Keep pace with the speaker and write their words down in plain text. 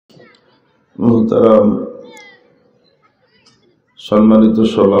মোহতারাম সম্মানিত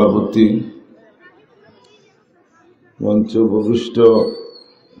সভাপতি, মঞ্চে উপবিষ্ট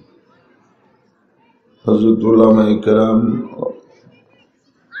হযরত উলামায়ে কেরাম,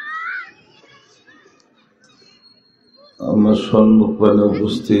 আমার সম্মুখে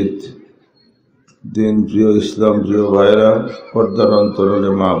উপস্থিত দিন প্রিয় ইসলাম প্রিয় ভাইরা, পর্দার অন্তরালে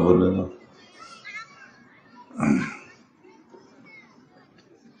মা বোনেরা,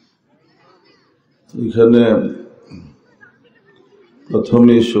 এখানে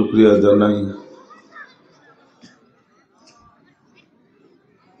প্রথমেই শুকরিয়া জানাই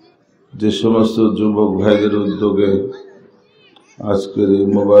যে সমস্ত যুবক ভাইদের উদ্যোগে আজকের এই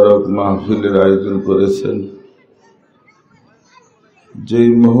মোবারক মাহফিলের আয়োজন করেছেন। যেই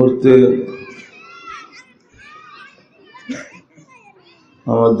মুহূর্তে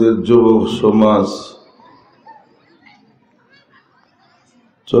আমাদের যুবক সমাজ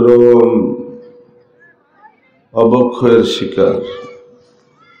চরম অবক্ষয়ের শিকার,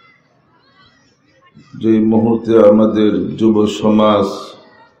 যেই মুহূর্তে আমাদের যুব সমাজ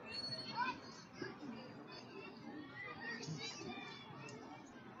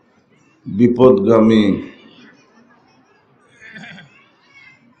বিপদগামী,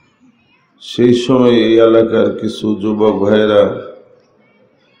 সেই সময় এই এলাকার কিছু যুবক ভাইরা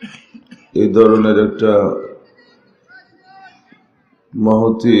এই ধরনের একটা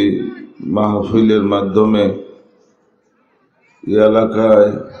মহতি মাহফিলের মাধ্যমে এই এলাকায়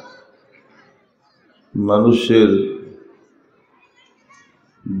মানুষের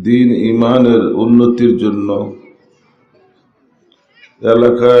দ্বীন ঈমানের উন্নতির জন্য,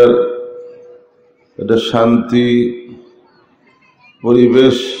 এলাকার একটা শান্তি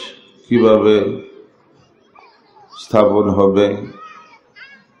পরিবেশ কিভাবে স্থাপন হবে,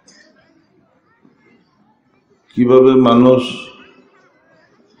 কিভাবে মানুষ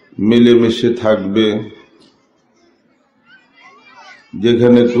মিলেমিশে থাকবে,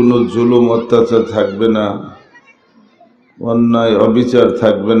 যেখানে কোনো জুলুম অত্যাচার থাকবে না, অন্যায় অবিচার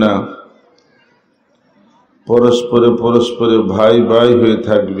থাকবে না, পরস্পরে ভাই ভাই হয়ে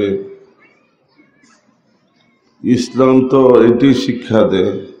থাকবে। ইসলাম তো এটি শিক্ষা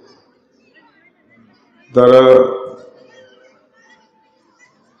দেয়। তারা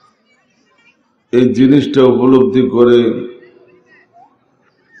এই জিনিসটা উপলব্ধি করে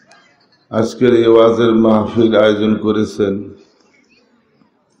আজকের এই ওয়াজের মাহফিল আয়োজন করেছেন।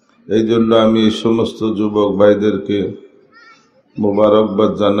 এই জন্য আমি এই সমস্ত যুবক ভাইদেরকে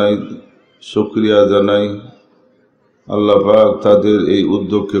মোবারকবাদ জানাই, শুকরিয়া জানাই। আল্লাহ পাক তাদের এই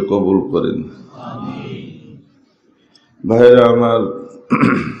উদ্যোগকে কবুল করেন। ভাইরা আমার,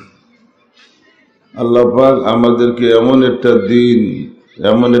 আল্লাহ পাক আমাদেরকে এমন একটা দিন,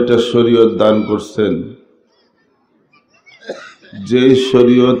 এমন একটা শরীয়ত দান করছেন, যে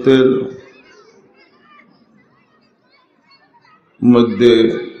শরীয়তের মধ্যে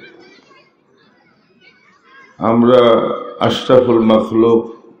আমরা আশরাফুল মাখলুক,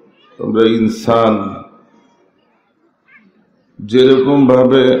 আমরা ইনসান, যেরকম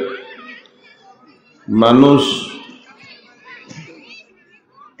ভাবে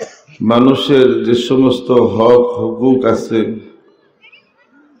মানুষের যে সমস্ত হক হুকুক আছে,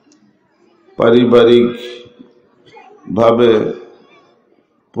 পারিবারিক ভাবে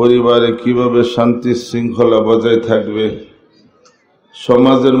পরিবারে কিভাবে শান্তি শৃঙ্খলা বজায় থাকবে,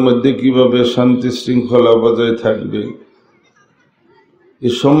 সমাজের মধ্যে কিভাবে শান্তি শৃঙ্খলা বজায় থাকবে,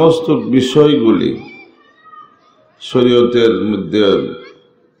 এই সমস্ত বিষয়গুলি শরীয়তের মধ্যে,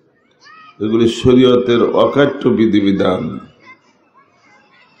 এগুলি শরীয়তের অকাট্য বিধিবিধান।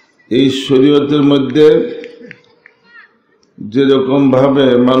 এই শরীয়তের মধ্যে যেরকম ভাবে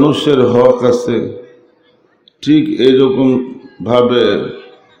মানুষের হক আছে, ঠিক এইরকম ভাবে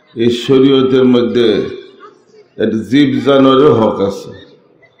এই শরীয়তের মধ্যে একটা জীব জানোয়ারের হক আছে,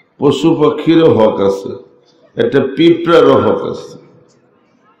 পশু পাখিরও হক আছে, একটা পিঁপড়ারও হক আছে।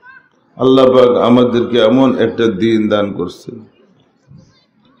 আল্লাহ পাক আমাদেরকে এমন একটা দিন দান করছে,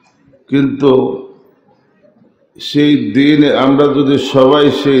 কিন্তু সেই দিনে আমরা যদি সবাই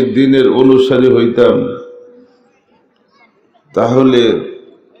সেই দিনের অনুসারী হইতাম, তাহলে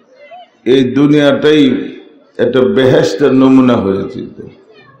এই দুনিয়াটাই একটা বেহেশতের নমুনা হয়ে যেত।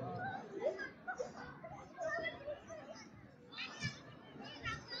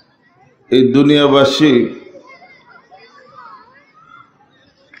 এই দুনিয়াবাসী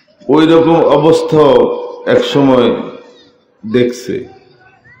ওই রকম অবস্থা এক সময় দেখছে।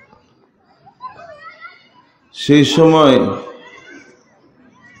 সেই সময়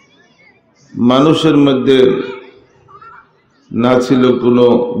মানুষের মধ্যে না ছিল কোনো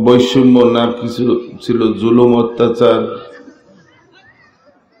বৈষম্য, না কিছু ছিল জুলুম অত্যাচার,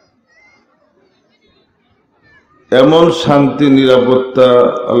 এমন শান্তি নিরাপত্তা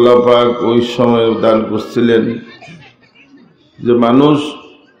আল্লাহ পাক ওই সময় দান করছিলেন যে মানুষ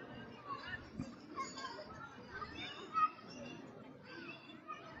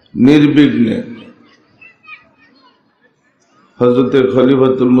নির্বিঘ্নে হযরতে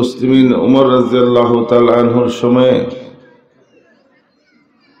খলিফাতুল মুসলিমিন ওমর রাদিয়াল্লাহু তাআলা আনহুর সময়ে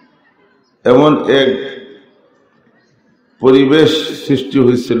এমন এক পরিবেশ সৃষ্টি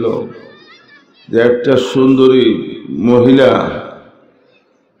হয়েছিল যে একটা সুন্দরী মহিলা,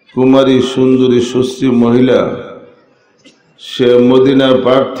 কুমারী সুন্দরী সুশ্রী মহিলা, সে মদিনা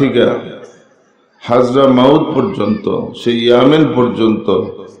পাক থেকে হাজরা মাউদ পর্যন্ত, সেই ইয়ামেন পর্যন্ত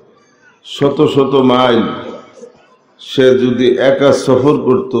শত শত মাইল সে যদি একা সফর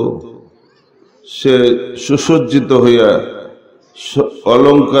করত, সে সুসজ্জিত হইয়া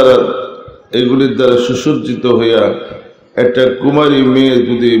অলঙ্কার এগুলির দ্বারা সুসজ্জিত হইয়া একটা কুমারী মেয়ে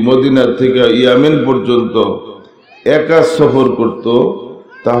যদি মদিনা থেকে ইয়ামেন পর্যন্ত একা সফর করত,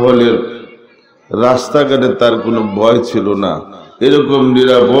 তাহলে রাস্তাঘাটে তার কোনো ভয় ছিল না, এরকম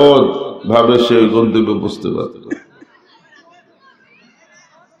নিরাপদ ভাবে সে গন্তব্যে পৌঁছতে পারত।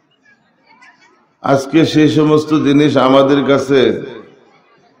 আজকে সেই সমস্ত জিনিস আমাদের কাছে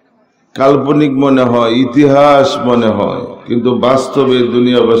কাল্পনিক মনে হয়, ইতিহাস মনে হয়, কিন্তু বাস্তবে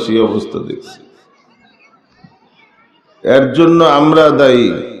দুনিয়াবাসী অবস্থা দেখছে। এর জন্য আমরা দায়ী।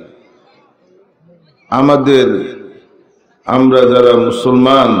 আমরা যারা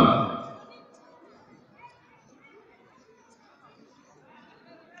মুসলমান,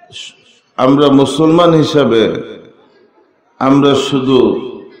 আমরা মুসলমান হিসাবে আমরা শুধু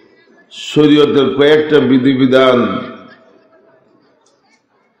শরীয়তের কয়েকটা বিধিবিধান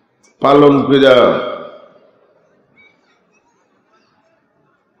পালন কইরা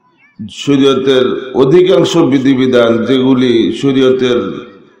শরীয়তের অধিকাংশ বিধিবিধান, যেগুলি শরীয়তের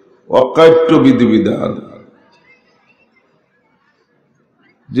অকাট্য বিধিবিধান,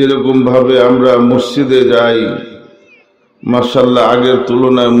 যেরকম ভাবে আমরা মসজিদে যাই, মাশাআল্লাহ আগের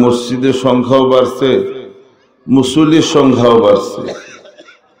তুলনায় মসজিদের সংখ্যাও বাড়ছে, মুসল্লির সংখ্যাও বাড়ছে,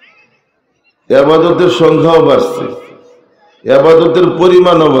 ইবাদতের সংখ্যাও বাড়ছে, ইবাদতের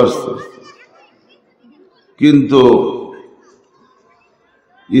পরিমাণও বাড়ছে। কিন্তু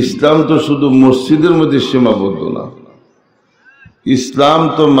ইসলাম তো শুধু মসজিদের মধ্যে সীমাবদ্ধ না। ইসলাম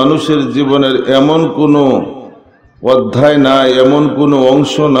তো মানুষের জীবনের এমন কোনো অধ্যায় নাই, এমন কোনো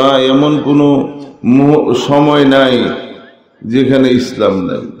অংশ নাই, এমন কোনো সময় নাই যেখানে ইসলাম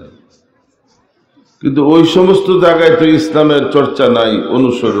নাই। কিন্তু ওই সমস্ত জায়গায় তো ইসলামের চর্চা নাই,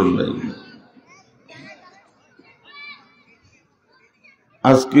 অনুসরণ নাই।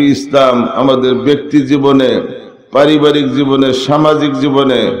 আজকে ইসলাম আমাদের ব্যক্তি জীবনে, পারিবারিক জীবনে, সামাজিক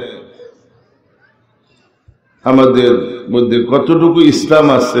জীবনে আমাদের মধ্যে কতটুকু ইসলাম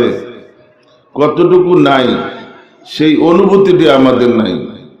আছে, কতটুকু নাই, সেই অনুভূতিটি আমাদের নাই।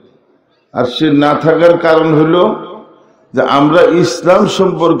 আর সে না থাকার কারণ হলো যে আমরা ইসলাম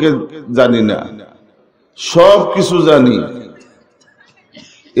সম্পর্কে জানি না, সব কিছু জানি,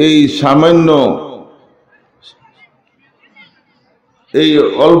 এই সামান্য এই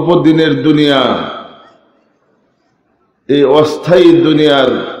অল্প দিনের দুনিয়া, এই অস্থায়ী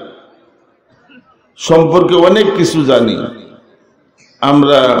দুনিয়ার সম্পর্কে অনেক কিছু জানি।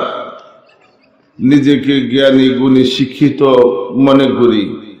 আমরা নিজেকে জ্ঞানী, গুণী, শিক্ষিত মনে করি,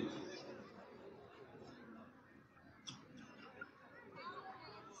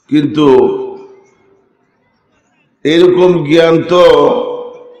 কিন্তু এরকম জ্ঞান তো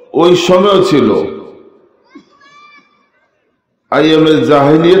ওই সময়ও ছিল। আইয়ামে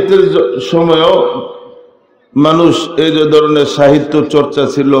জাহিলিয়াতের সময়ও মানুষ এই যে ধরনের সাহিত্য চর্চা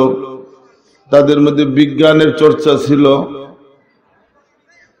ছিল, তাদের মধ্যে বিজ্ঞানের চর্চা ছিল,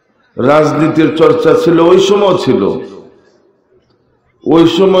 রাজনীতির চর্চা ছিল, ওই সময় ছিল। ওই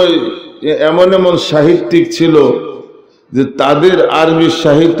সময় এমন এমন সাহিত্যিক ছিল যে তাদের আরবি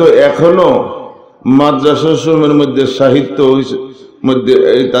সাহিত্য এখনো মাদ্রাসা সমূহের মধ্যে সাহিত্য মধ্যে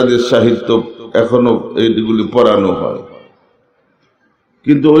তাদের সাহিত্য এখনো এইগুলি পড়ানো হয়।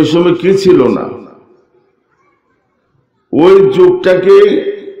 কিন্তু ওই সময় কি ছিল না, ওই যুগটাকে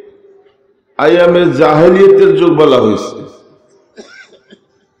আইয়ামে জাহেলিয়াতের যুগ বলা হয়েছে।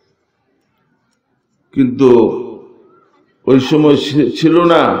 কিন্তু ওই সময় ছিল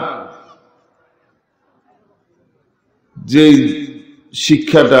না যে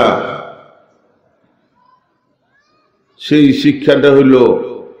শিক্ষাটা, সেই শিক্ষাটা হইল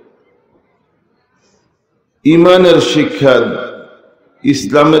ইমানের শিক্ষা,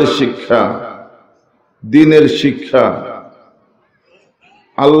 ইসলামের শিক্ষা, দ্বীনের শিক্ষা,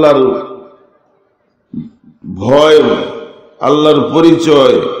 আল্লাহর ভয়, আল্লাহর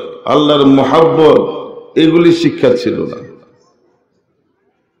পরিচয়, আল্লাহর মুহাব্বত, এগুলি শিক্ষা ছিল না।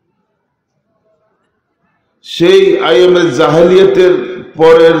 সেই আইএমএ জাহেলিয়াতের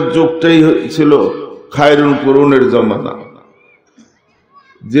পরের যুগটাই ছিল খায়রুল কুরুনের জমানা,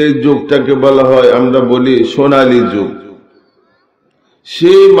 যে যুগটাকে বলা হয় আমরা বলি সোনালী যুগ।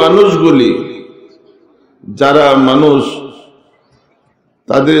 সেই মানুষগুলি যারা মানুষ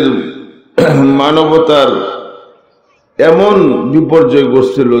তাদের মানবতার এমন বিপর্যয়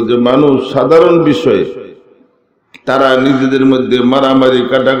ঘটছিল যে মানুষ সাধারণ বিষয়ে তারা নিজেদের মধ্যে মারামারি,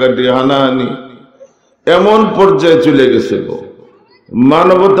 কাটাকাটি, হানাহানি এমন পর্যায়ে চলে গেছিল,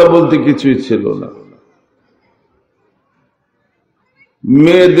 মানবতা বলতে কিছুই ছিল না।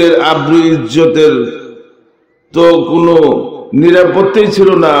 মেয়েদের আব্রু ইজ্জতের তো কোনো নিরাপত্তাই ছিল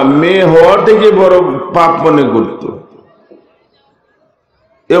না, মেয়ে হওয়াটাকে বড় পাপ মনে করত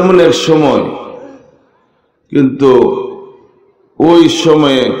এমন এক সময়। কিন্তু ওই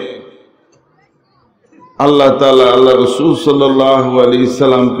সময়ে আল্লাহ তাআলা আল্লাহ রাসূল সাল্লাল্লাহু আলাইহি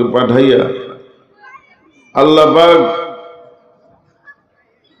সাল্লামকে পাঠাইয়া আল্লাহ পাক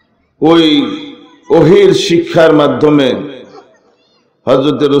ওই ওহীর শিক্ষার মাধ্যমে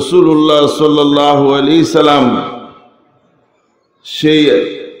হযরত রাসূলুল্লাহ সাল্লাল্লাহু আলাইহি সাল্লাম সেই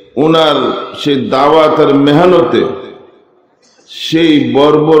ওনার সেই দাওয়াত আর মেহনতে সেই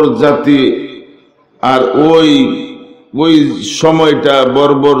বর্বর জাতি আর ওই সময়টা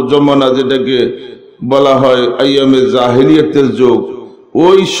বর্বর জমানা যেটাকে বলা হয় আইয়ামে জাহেলিয়াতের যুগ,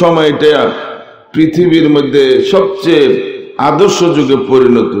 ওই সময়টা পৃথিবীর মধ্যে সবচেয়ে আদর্শ যুগে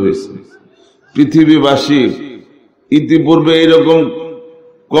পরিণত হয়েছে। পৃথিবীবাসী ইতিপূর্বে এইরকম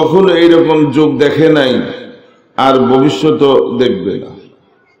কখনো এইরকম যুগ দেখে নাই, আর ভবিষ্যতেও দেখবে না।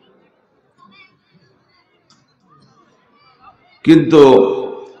 কিন্তু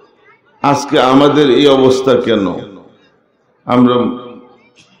আজকে আমাদের এই অবস্থা কেন?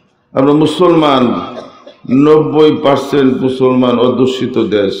 আমরা মুসলমান, 90% মুসলমান অধ্যুষিত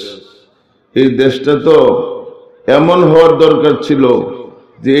দেশ। এই দেশটা তো এমন হওয়ার দরকার ছিল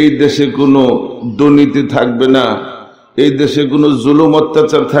যে এই দেশে কোনো দুর্নীতি থাকবে না, এই দেশে কোনো জুলুম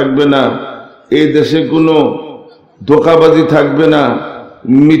অত্যাচার থাকবে না, এই দেশে কোনো ধোঁকাবাজি থাকবে না,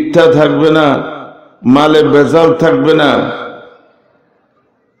 মিথ্যা থাকবে না, মালে ভেজাল থাকবে না।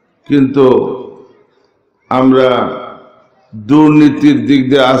 কিন্তু আমরা দুর্নীতির দিক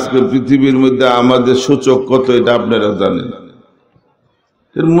দিয়ে আজকে পৃথিবীর মধ্যে আমাদের সূচক কত, এটা আপনারা জানেন।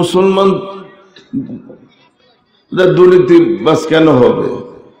 মুসলমান দুর্নীতিবাজ কেন হবে?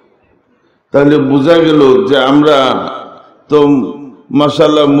 তাহলে বোঝা গেল যে আমরা তো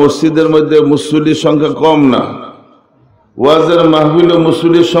মাশাআল্লাহ মসজিদের মধ্যে মুসল্লির সংখ্যা কম না, ওয়াজের মাহফিলে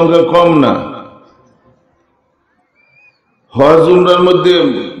মুসল্লির সংখ্যা কম না, হজ উমরার মধ্যে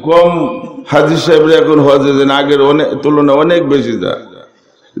কম হাজী সাহেবরা এখন হজে যান, আগের তুলনায় অনেক বেশি যায়।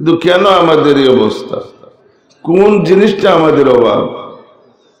 কিন্তু কেন আমাদের এই অবস্থা? কোন জিনিসটা আমাদের অভাব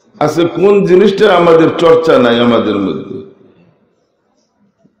আছে? কোন জিনিসটা আমাদের চর্চা নাই আমাদের মধ্যে?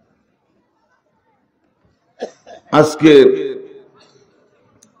 আজকে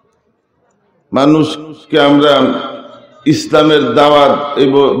মানুষকে আমরা ইসলামের দাওয়াত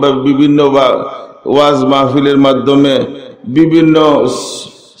বিভিন্ন ওয়াজ মাহফিলের মাধ্যমে, বিভিন্ন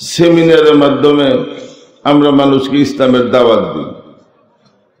সেমিনারের মাধ্যমে আমরা মানুষকে ইসলামের দাওয়াত দিই।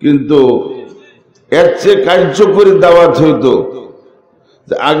 কিন্তু এর চেয়ে কার্যকরী দাওয়াত হইতো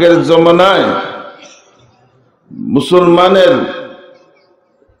আগের জমানায়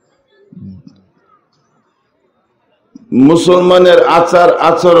মুসলমানের আচার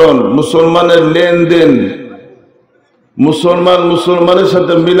আচরণ, মুসলমানের লেনদেন, মুসলমানের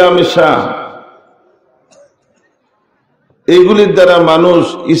সাথে মিলামেশা, এইগুলির দ্বারা মানুষ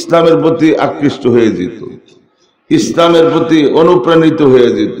ইসলামের প্রতি আকৃষ্ট হয়ে যেত, ইসলামের প্রতি অনুপ্রাণিত হয়ে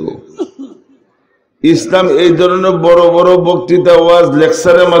যেত। ইসলাম এই ধরনের বড় বড় বক্তৃতা, ওয়াজ,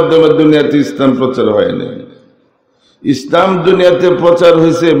 লেকচারের মাধ্যমে দুনিয়াতে ইসলাম প্রচার হয়নি। ইসলাম দুনিয়াতে প্রচার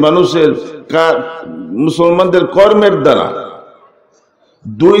হয়েছে মানুষের মুসলমানদের কর্মের দ্বারা।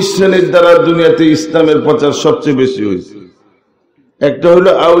 দুই শ্রেণীর দ্বারা দুনিয়াতে ইসলামের প্রচার সবচেয়ে বেশি হয়েছে। একটা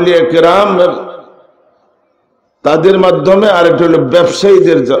হলো আউলিয়া কেরাম, তাদের মাধ্যমে, আর একটা হলো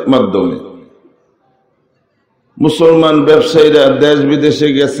ব্যবসায়ীদের মাধ্যমে। মুসলমান ব্যবসায়ীরা দেশ বিদেশে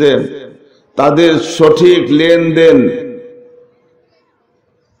গেছে, তাদের সঠিক লেনদেন,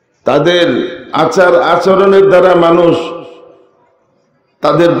 তাদের আচার আচরণের দ্বারা মানুষ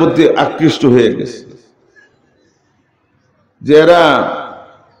তাদের প্রতি আকৃষ্ট হয়ে গেছে। যারা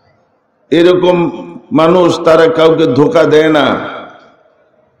এরকম মানুষ, তারা কাউকে ধোঁকা দেয় না।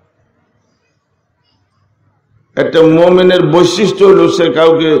 একটা মুমিনের বৈশিষ্ট্য হলো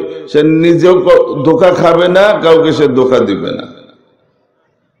সে নিজেও ধোঁকা খাবে না, কাউকে সে ধোঁকা দিবে না।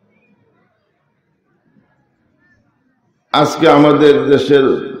 আজকে আমাদের দেশের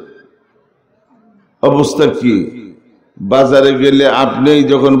অবস্থা কি? বাজারে গেলে আপনি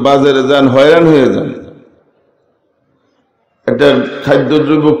যখন বাজারে যান হয়রান হয়ে যান। একটা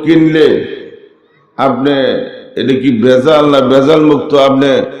খাদ্যদ্রব্য কিনলে আপনি এটা কি ভেজাল না ভেজাল মুক্ত,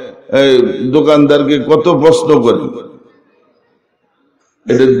 আপনি এই দোকানদারকে কত প্রশ্ন করেন,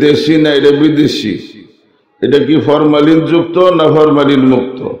 এটা দেশি না এটা বিদেশি, এটা কি ফরমালিন যুক্ত না ফরমালিন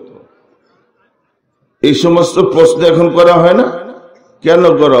মুক্ত, এই সমস্ত প্রশ্ন এখন করা হয় না। কেন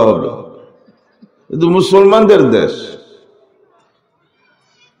করা হবে? কিন্তু মুসলমানদের দেশ।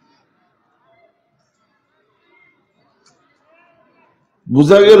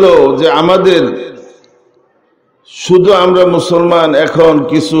 বোঝা গেল যে আমাদের শুধু আমরা মুসলমান, এখন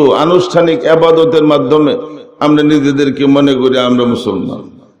কিছু আনুষ্ঠানিক ইবাদতের মাধ্যমে আমরা নিজেদেরকে মনে করি আমরা মুসলমান।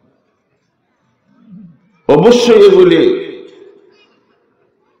 অবশ্যই এগুলি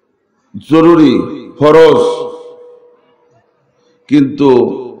জরুরি, ফরজ, কিন্তু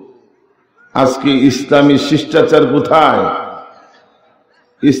আজকে ইসলামী শিষ্টাচার কোথায়?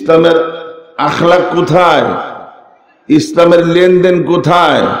 ইসলামের আখলাক কোথায়? ইসলামের লেনদেন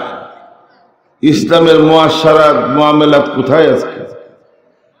কোথায়? ইসলামের মুআশারাত মুআমালাত কোথায়?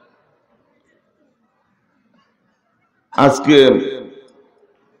 আজকে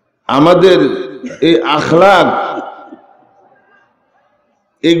আমাদের এই আখলাক,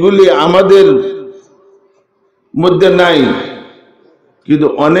 এগুলি আমাদের মধ্যে নাই। কিন্তু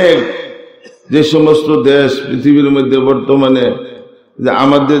অনেক যে সমস্ত দেশ পৃথিবীর মধ্যে বর্তমানে, যে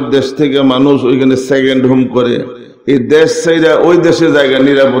আমাদের দেশ থেকে মানুষ ওইখানে সেকেন্ড হোম করে, এই দেশ চাইরা ওই দেশে জায়গা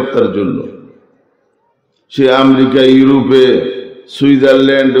নিরাপত্তার জন্য, সে আমেরিকা, ইউরোপে,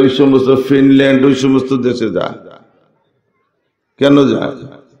 সুইজারল্যান্ড, ওই সমস্ত ফিনল্যান্ড, ওই সমস্ত দেশে যায়। কেন যায়?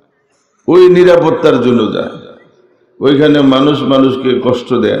 ওই নিরাপত্তার জন্য যায়। ওইখানে মানুষ মানুষকে কষ্ট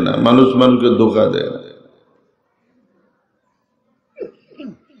দেয় না, মানুষ মানুষকে ধোঁকা দেয় না।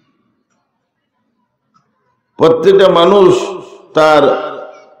 প্রত্যেকটা মানুষ তার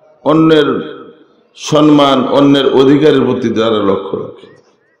অন্যের সম্মান, অন্যের অধিকারের প্রতি তারা লক্ষ্য রাখে।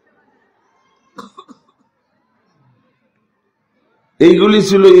 এইগুলি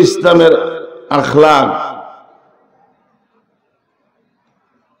ছিল ইসলামের আখলাক।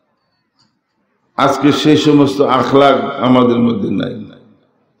 আজকে সেই সমস্ত আখলাক আমাদের মধ্যে নাই।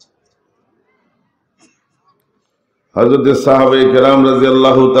 হযরত সাহাবায়ে কেরাম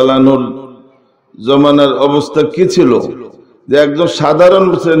রাদিয়াল্লাহু তাআলা আনহুর জমানার অবস্থা কি ছিল? যে একজন সাধারণ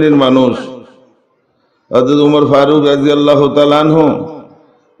শ্রেণীর মানুষ, হযরত উমর ফারুক রাদিয়াল্লাহু তাআলা আনহু,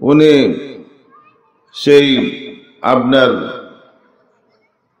 উনি সেই আপনার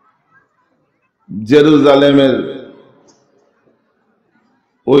জেরুজালেমের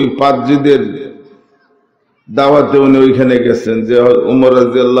ওই পাদ্রীদের দাওয়াতে উনি ওইখানে গেছেন, যে উমর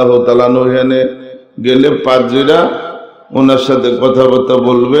রাদিয়াল্লাহু তাআলা আনহু ওইখানে গেলে পাদ্রীরা ওনার সাথে কথাবার্তা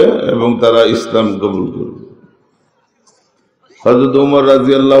বলবে এবং তারা ইসলাম কবুল করবে। হযরত উমর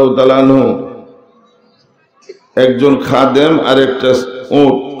রাদিয়াল্লাহু তাআলা আনহু একজন খাদেম আর একটা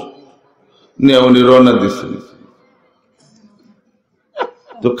উট নিয়ে উনি রওনা দিয়েছেন।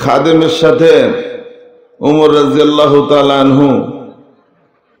 তো খাদেমের সাথে উমর রাদিয়াল্লাহু তাআলা আনহু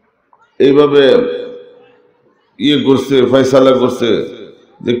এইভাবে করছে, ফয়সালা করছে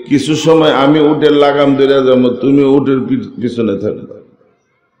যে কিছু সময় আমি উটের লাগাম ধরে যাবো, তুমি উটের পিছনে থাকবে,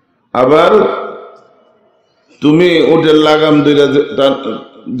 আবার তুমি উটের লাগাম ধরে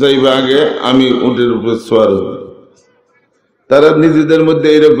যাইবে আগে, আমি উটের উপরে সওয়ার হব। তারা নিজেদের মধ্যে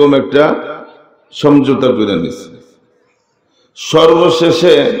এরকম একটা সমঝোতা করে নিছে।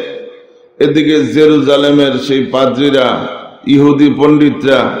 সর্বশেষে এদিকে জেরুজালেমের সেই পাদ্রীরা, ইহুদি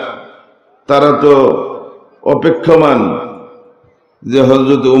পণ্ডিতরা, তারা তো অপেক্ষমান যে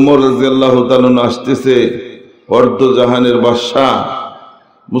হযরত উমর রাদিয়াল্লাহু তাআলা আসতেছে, অর্ধজাহানের বাদশাহ,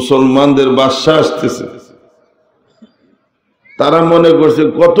 মুসলমানদের বাদশাহ আসতেছে। তারা মনে করছে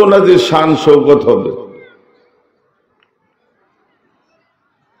কত না যে শান শৌকত হবে,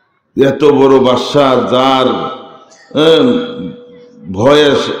 এত বড় বাদশাহ যার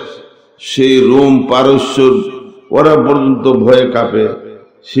ভয়ে সেই রোম পারস্য ওরা পর্যন্ত ভয়ে কাঁপে,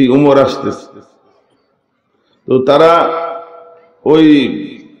 সেই উমর আসতেছে। তো তারা ওই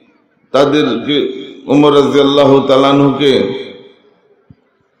তাদেরকে উমর রাদিয়াল্লাহু তাআলা আনহুকে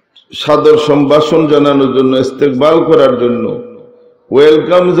সাদর সম্ভাষণ জানানোর জন্য, ইস্তেকবাল করার জন্য,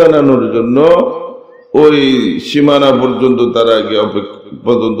 ওয়েলকাম জানানোর জন্য ওই সীমানা পর্যন্ত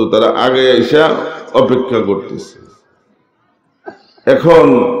তারা আগে এসে অপেক্ষা করতেছে। এখন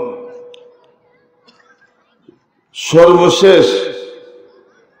সর্বশেষ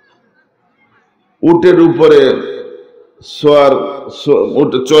উটের উপরে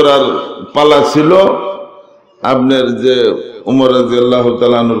চড়ার পালা ছিল, আপনার যে উমর রাদিয়াল্লাহু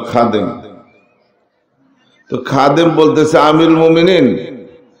তাআলা আনহুর খাদেম, তো খাদেম বলতেছে আমিরুল মুমিনিন,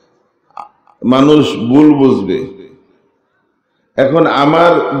 মানুষ ভুল বুঝবে, এখন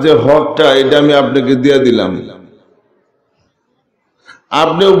আমার যে হকটা এটা আমি আপনাকে দিয়ে দিলাম,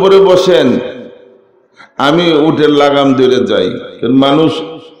 আপনি উপরে বসেন, আমি উটের লাগাম ধরে যাই। কারণ মানুষ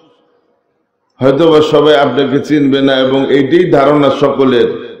হয়তোবা সবাই আপনাকে চিনবে না, এবং এইটাই ধারণা সকলের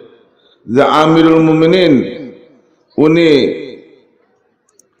যে আমিরুল মুমিনিন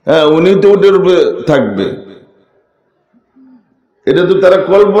উনি তো উটের উপরে থাকবে, এটা তো তারা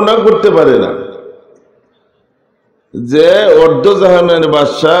কল্পনা করতে পারে না যে অর্ধজাহানের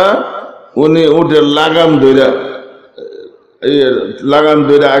বাদশাহ উনি উটের লাগাম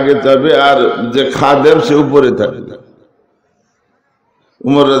ধরে আগে যাবে, আর যে খাদেম সে উপরে থাকবে।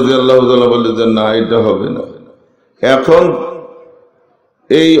 উমর রাদিয়াল্লাহু তাআলা বলে যে না, এটা হবে না, এখন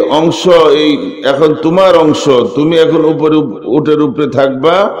এই অংশ এখন তোমার অংশ, তুমি এখন উটের উপরে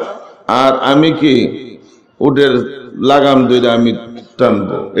থাকবা, আর আমি কি উটের লাগাম ধরে আমি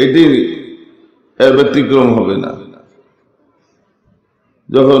টানবো, এটি এর ব্যতিক্রম হবে না।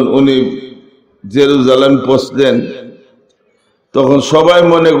 যখন উনি জেরুজালেম পৌঁছলেন, তখন সবাই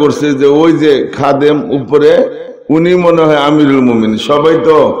মনে করছে যে ওই যে খাদেম উপরে, উনি মনে হয় আমিরুল মুমিনিন, সবাই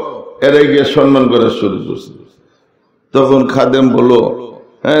তো এরা গিয়ে সম্মান করা শুরু করছে। তখন খাদেম বলল,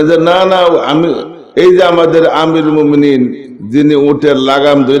 হ্যাঁ, যে না না, আমি এই যে আমাদের আমিরুল মুমিনিন, যিনি উটের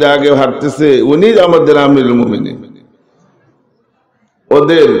লাগাম ধরে আগে হাঁটতেছে, উনি আমাদের আমিরুল মুমিনিন।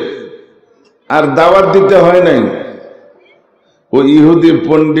 ওদের আর দাওয়াত দিতে হয় নাই, ওই ইহুদি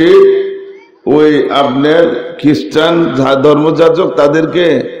পণ্ডিত, ওই আপনার খ্রিস্টান ধর্মযাজক, তাদেরকে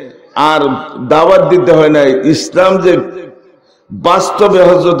আর দাওয়াত দিতে হয় নাই। ইসলাম যে বাস্তবে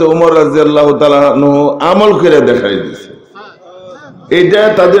হযরত ওমর রাদিয়াল্লাহু তাআলা আনহু আমল করে দেখাই দিয়েছে, এটা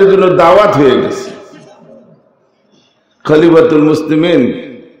তাদের জন্য দাওয়াত হয়ে গেছে। খলিফাতুল মুসলিমিন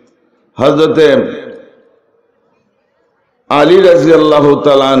হযরত আলী রাদিয়াল্লাহু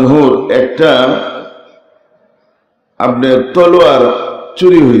তাআলা আনহুর একটা আপনার তলোয়ার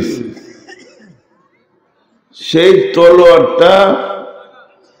চুরি হয়েছে, সেই তলোয়ারটা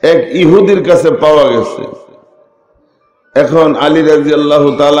এক ইহুদির কাছে পাওয়া গেছে। এখন আলী রাদিয়াল্লাহু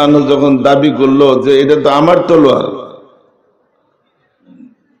তাআলা আনহু যখন দাবি করলো যে এটা তো আমার তলোয়ার,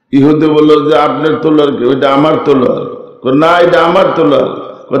 ইহুদি বলল যে আপনার তলোয়ার কি? ওইটা আমার তলোয়ার। না, এটা আমার তলোয়ার।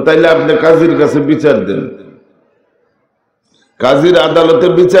 তাইলে আপনি কাজীর কাছে বিচার দেন, কাজীর আদালতে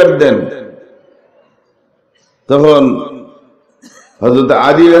বিচার দেন। তখন হযরত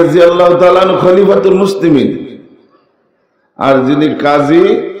আলী রাদিয়াল্লাহু তাআলা আনহু খলিফাতুল মুসলিমিন, আর যিনি কাজী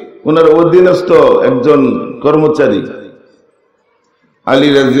ওনার অধীনস্থ একজন কর্মচারী। আলী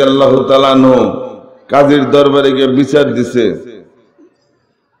রাদিয়াল্লাহু তাআলা আনহু কাজীর দরবারে গিয়ে বিচার দিছে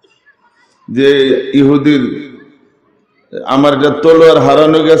যে ইহুদির, আমার একটা তলোয়ার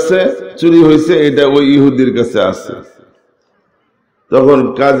হারানো গেছে, চুরি হয়েছে, এটা ওই ইহুদির কাছে আছে। তখন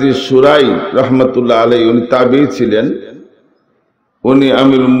কাজী সুরাই রহমতুল্লাহ আলাইহি, উনি তাবেঈ ছিলেন, উনি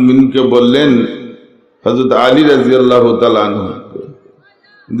আমিরুল মুমিনিনকে বললেন হযরত আলী রাদিয়াল্লাহু তাআলা আনহু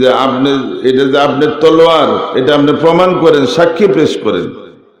যে আপনি এটা যে আপনার তলোয়ার, এটা আপনি প্রমাণ করেন, সাক্ষী পেশ করেন।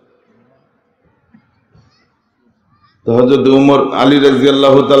 তো হযরত উমর আলী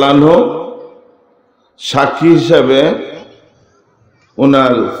রাদিয়াল্লাহু তাআলা আনহু সাক্ষী হিসাবে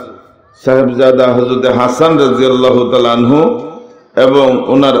ওনার সাহেবজাদা হযরত হাসান রাদিয়াল্লাহু তাআলা আনহু এবং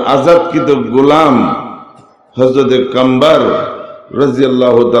ওনার আজাদকৃত গোলাম হযরত কাম্বার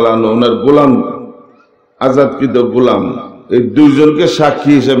রাদিয়াল্লাহু তাআলা আনহু, ওনার গোলাম, আজাদকৃত গোলাম, এই দুইজনকে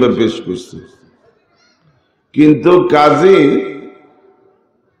সাক্ষী হিসেবে পেশ করছে। কিন্তু কাজী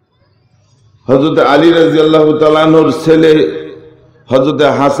হযরত আলী রাদিয়াল্লাহু তাআলা আনহুর ছেলে হযরত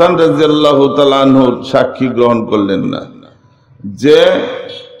হাসান রাদিয়াল্লাহু তাআলা আনহুর সাক্ষী গ্রহণ করলেন না, যে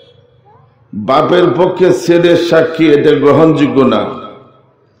বাপের পক্ষে ছেলের সাক্ষী এটা গ্রহণযোগ্য না,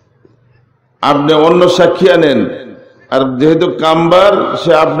 আপনি অন্য সাক্ষী আনেন। আর যেহেতু কাম্বার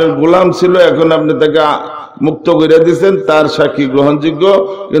সে আপনার গোলাম ছিল, এখন আপনি তাকে মুক্ত করে দিয়েছেন, তার সাক্ষী গ্রহণযোগ্য,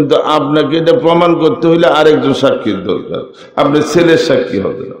 কিন্তু আপনাকে এটা প্রমাণ করতে হইলে আরেকজন সাক্ষীর দরকার, আপনার ছেলের সাক্ষী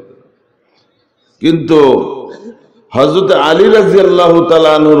হবে না। কিন্তু হযরত আলী রাদিয়াল্লাহু তাআলা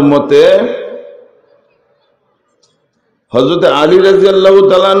আনহুর মতে, হযরত আলী রাদিয়াল্লাহু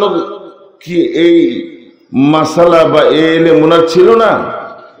তাআলা আনহু কি এই মাসালা বা এই ইলম ওনার ছিল না?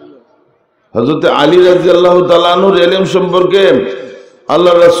 হযরত আলী রাদিয়াল্লাহু তাআলা আনহুর ইলম সম্পর্কে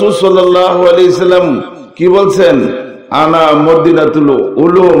আল্লাহ রাসূল সাল্লাল্লাহু আলাইহি সাল্লাম কি বলছেন? আনা মদিনাতুল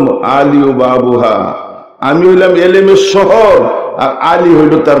উলুম আলী বাবুহা, আমি হইলাম ইলমের শহর, আর আলী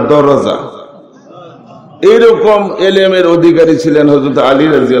হইল তার দরজা। এইরকম ইলমের অধিকারী ছিলেন হযরত আলী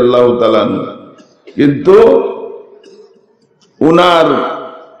রাদিয়াল্লাহু তাআলা আনহু। কিন্তু উনার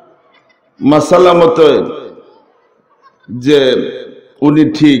মাসালা মতে যে উনি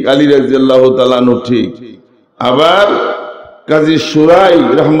ঠিক, আলী রাদিয়াল্লাহু তাআলা আনহু ঠিক, আবার কাজী সুরাই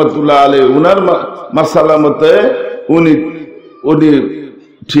রহমতুল্লাহ আলাইহি উনার মাসালা মতে উনি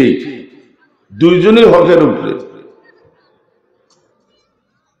ঠিক, দুইজনই হকের উপরে।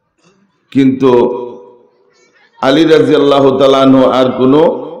 কিন্তু আলী রাদিয়াল্লাহু তাআলা আনহু আর কোনো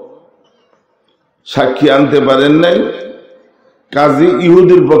সাক্ষী আনতে পারেন নাই, কাজী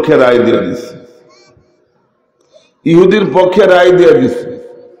ইহুদির পক্ষে রায় দিয়ে দিচ্ছে, ইহুদির পক্ষে রায় দিয়ে দিচ্ছে।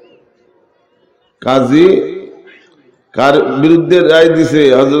 কাজী কার বিরুদ্ধে রায় দিছে?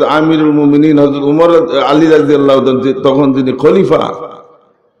 হযরত আমিরুল মুমিনিন হযরত উমর আলী রাদিয়াল্লাহু তাআলা, তখন তিনি খলিফা,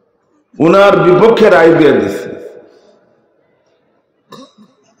 উনার বিপক্ষে রায় দিয়ে দিছে।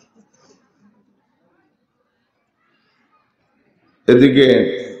 এদিকে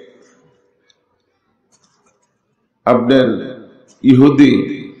আপনার ইহুদি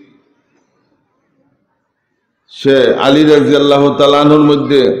সে আলী রাদিয়াল্লাহু তাআলা আনহুর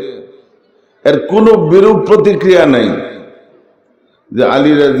মধ্যে এর কোনো বিরূপ প্রতিক্রিয়া নাই যে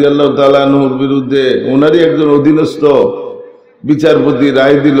আলী রাদিয়াল্লাহু তাআলা আনহুর বিরুদ্ধে ওনারই একজন অধীনস্থ বিচারপতি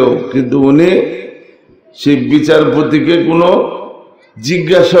রায় দিল, কিন্তু উনি সেই বিচারপতিকে কোনো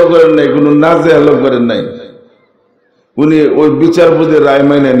জিজ্ঞাসা করেন নাই, কোনো নাজেহাল করেন নাই, উনি ওই বিচারপতির রায়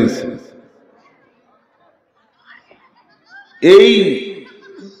মেনে নিছে। এই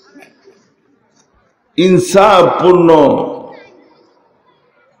ইনসাফপূর্ণ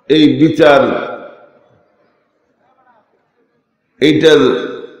এই বিচার, এইটার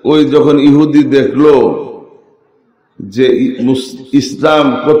ওই যখন ইহুদি দেখলো যে ইসলাম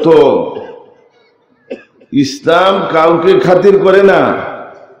কত, ইসলাম কাউকে খাতির করে না,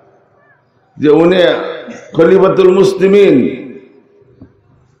 যে উনি খলিফাতুল মুসলিমিন,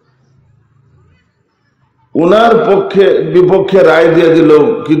 উনার বিপক্ষে রায় দিয়ে দিল,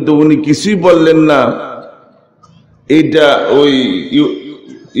 কিন্তু উনি কিছুই বললেন না। এইটা ওই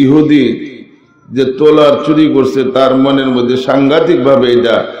ইহুদি যে তোলার চুরি করছে তার মনের মধ্যে সাংঘাতিক ভাবে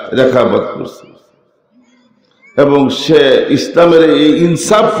এটা রেখাপাত করছে, এবং সে ইসলামের এই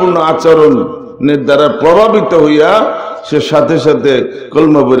ইনসাফপূর্ণ আচরণের দ্বারা প্রভাবিত হইয়া সে সাথে সাথে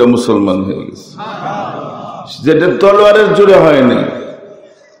কলমা পড়ে মুসলমান হয়ে গেছে, যেটা তলোয়ারের জোরে হয়নি।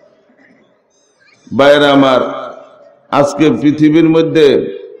 ভাইয়েরা আমার, আজকে পৃথিবীর মধ্যে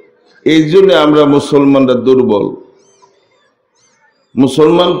এই জন্য আমরা মুসলমানরা দুর্বল।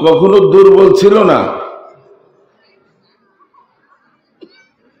 মুসলমান কখনো দুর্বল ছিল না।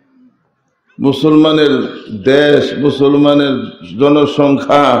 মুসলমানের দেশ, মুসলমানের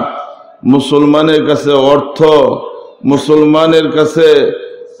জনসংখ্যা, মুসলমানের কাছে অর্থ, মুসলমানের কাছে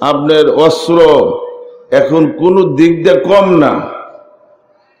আপনার অস্ত্র এখন কোন দিক দিয়ে কম না।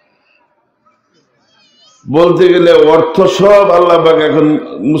 বলতে গেলে অর্থ সব আল্লাহ পাক এখন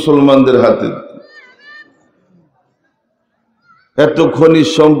মুসলমানদের হাতে, এত খনিজ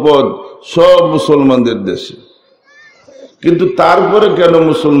সম্পদ সব মুসলমানদের দেশে। কিন্তু তারপরে কেন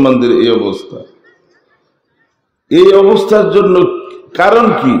মুসলমানদের এই অবস্থা? এই অবস্থার জন্য কারণ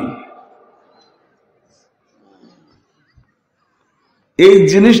কি? এই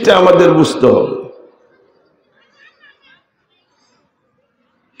জিনিসটা আমাদের বুঝতে হবে।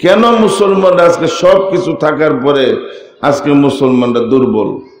 কেন মুসলমানরা আজকে সবকিছু থাকার পরে আজকে মুসলমানরা দুর্বল?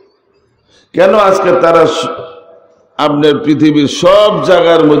 কেন আজকে তারা আপনার পৃথিবীর সব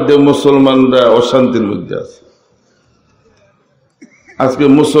জায়গার মধ্যে মুসলমানরা অশান্তির মধ্যে আছে? আজকে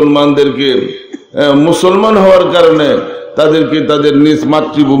মুসলমানদেরকে মুসলমান হওয়ার কারণে তাদেরকে তাদের নিজ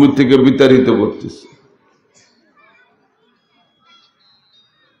মাতৃভূমি থেকে বিতাড়িত করতেছে।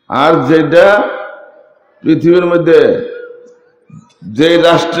 আর যেটা পৃথিবীর মধ্যে যে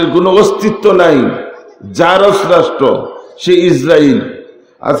রাষ্ট্রের কোনো অস্তিত্ব নাই, জারস রাষ্ট্র, সে ইসরায়েল,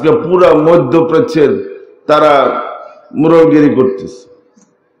 আজকে পুরা মধ্যপ্রাচ্যের তারা মুরগিরি করতেছে।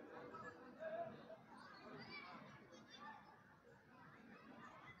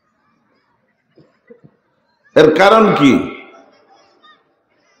 এর কারণ কি?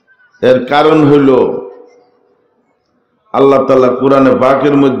 এর কারণ হইল আল্লাহ তাআলা কোরআনে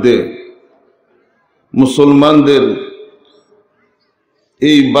পাকের মধ্যে মুসলমানদের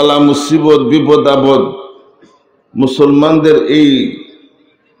এই বালা মুসিবত, বিপদ আপদ, মুসলমানদের এই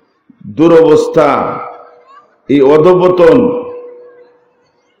দুরবস্থা, এই অধপতন,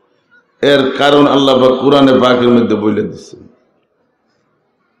 এর কারণ আল্লাহ পাক কোরআনে পাকের মধ্যে বলে দিচ্ছে।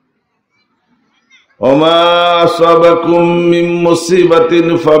 ওমা আসাবাকুম মিন মুসিবাতিন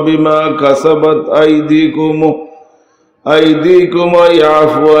ফাবিমা কাসাবাত আইদিকুম ওয়া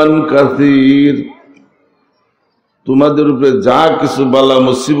ইয়াফু আন কাসীর। তোমাদের উপরে যা কিছু বালা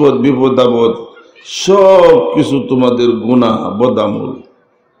মুসিবত, বিপদ আপদ, সব কিছু তোমাদের গুনাহ বদামল।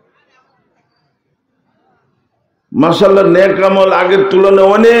 মাশাআল্লাহ নেক আমল আগের তুলনায়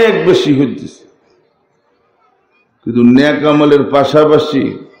অনেক বেশি হইতেছে, কিন্তু নেক আমলের পাশাপাশি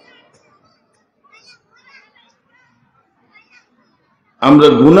আমরা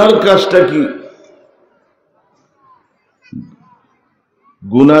গুনার কাজটা কি,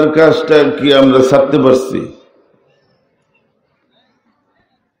 গুনার কাজটা কি আমরা ছাড়তে পারছি?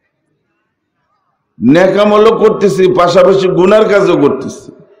 নেক আমলও করতেছি, পাশাপাশি গুনার কাজও করতেছি।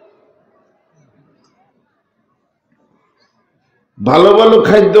 ভালো ভালো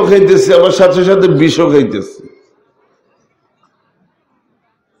খাদ্য খাইতেছি, আবার সাথে সাথে বিষও খাইতেছি।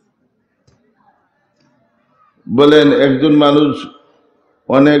 বলেন একজন মানুষ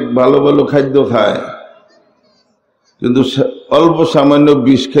অনেক ভালো ভালো খাদ্য খায়, কিন্তু অল্প সামান্য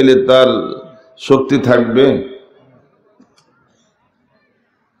বিষ খেলে তার শক্তি থাকবে?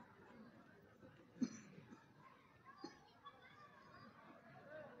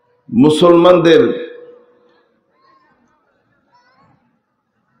 মুসলমানদের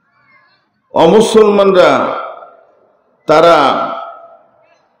অমুসলমানরা তারা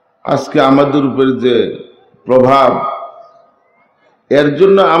আজকে আমাদের উপরে যে প্রভাব, এর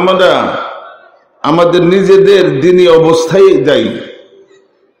জন্য আমরা আমাদের নিজেদের দিনী অবস্থায় দায়ী,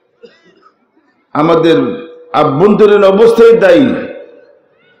 আমাদের আভ্যন্তরীণ অবস্থায় দায়ী।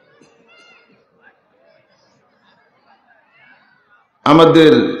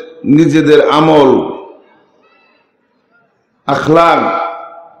 আমাদের নিজেদের আমল আখলাক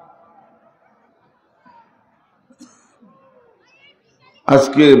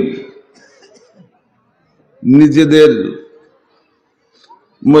আজকে নিজেদের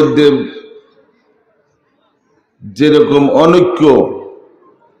মধ্যে যেরকম অনৈক্য,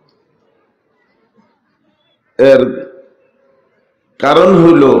 এর কারণ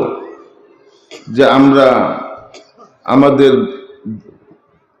হইল যে আমরা আমাদের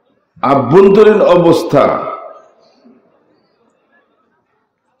আভ্যন্তরীণ অবস্থা,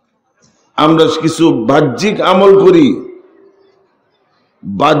 আমরা কিছু বাহ্যিক আমল করি,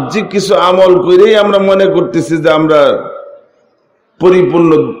 বাহ্যিক কিছু আমল করেই আমরা মনে করতেছি যে আমরা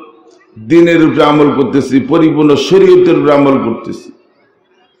পরিপূর্ণ দিনের উপরে আমল করতেছি, পরিপূর্ণ শরীয়তের উপরে আমল করতেছি।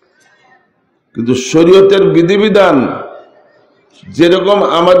 কিন্তু শরীয়তের বিধিবিধান যেরকম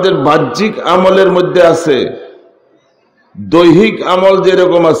আমাদের বাহ্যিক আমলের মধ্যে আছে, দৈহিক আমল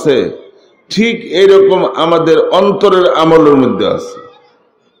যেরকম আছে, ঠিক এইরকম আমাদের অন্তরের আমলের মধ্যে আছে।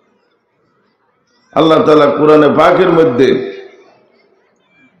 আল্লাহ তাআলা কোরআনে পাকের মধ্যে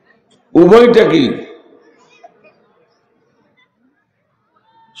উভয়টা কি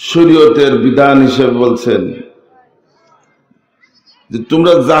শরীয়তের বিধান হিসেবে বলছেন যে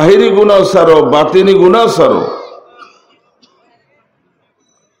তোমরা জাহিরি গুনাহ ছাড়ো, বাতিনি গুনাহ ছাড়ো।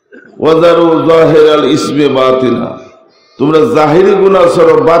 ওয়াজারু জাহিরাল ইসমে বাতিনা, তোমরা জাহিরি গুনাহ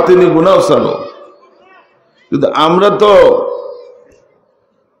ছাড়ো, বাতিনি গুনাহ ছাড়ো। কিন্তু আমরা তো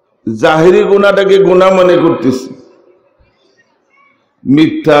জাহিরি গুনাহটাকে গুনাহ মনে করতেছি।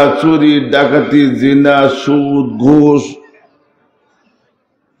 মিথ্যা, চুরি, ডাকাতি, জিনা, সুদ, ঘুষ,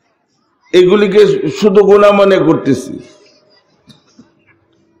 এগুলিকে শুধু গুনাহ মনে করতেছি।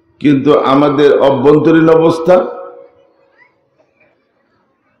 কিন্তু আমাদের অভ্যন্তরীণ অবস্থা,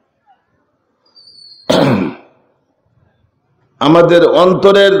 আমাদের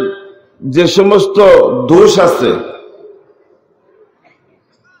অন্তরের যে সমস্ত দোষ আছে,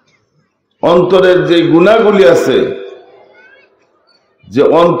 অন্তরের যে গুনাহগুলি আছে, যে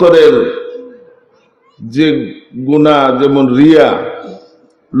অন্তরের যে গুনাহ, যেমন রিয়া,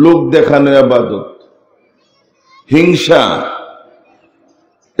 লোক দেখানো ইবাদত, হিংসা,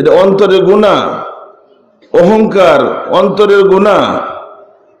 এটা অন্তরের গুনাহ। অহংকার অন্তরের গুনাহ,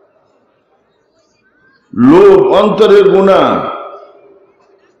 লোভ অন্তরের গুনাহ,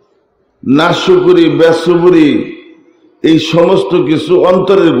 নাশকরি, বেসুবরি, এই সমস্ত কিছু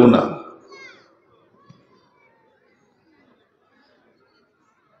অন্তরের গুনাহ।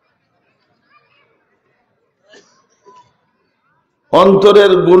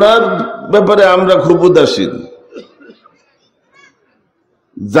 অন্তরের গুনার ব্যাপারে আমরা খুব উদাসীন।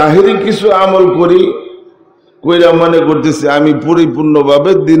 জাহিরি কিছু আমল করি, কইরা মনে করতেছি আমি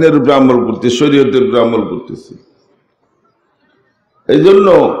পরিপূর্ণভাবে দিনের উপরে আমল করতেছি, শরীয়তের উপরে আমল করতেছি। এই জন্য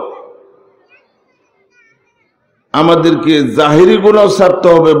আমাদেরকে জাহিরি গুনাহ ছাড়তে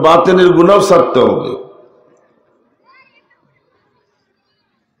হবে, বাতিনের গুনাহ ছাড়তে হবে।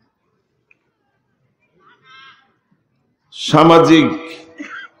 সামাজিক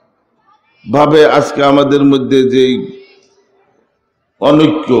ভাবে আজকে আমাদের মধ্যে যে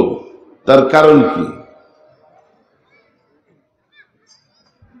অনৈক্য, তার কারণ কি?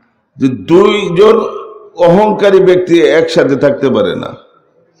 যে দুইজন অহংকারী ব্যক্তি একসাথে থাকতে পারে না,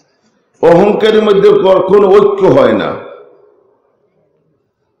 অহংকারীর মধ্যে কোনো ঐক্য হয় না।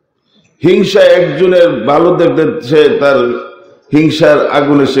 হিংসা একজনের ভালো দেখতে সে তার হিংসার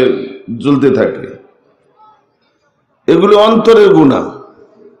আগুনে সে জ্বলতে থাকে, এগুলি অন্তরের গুনাহ।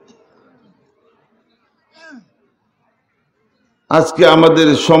 আজকে আমাদের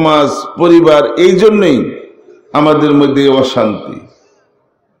সমাজ পরিবার এই জন্যই আমাদের মধ্যে অশান্তি।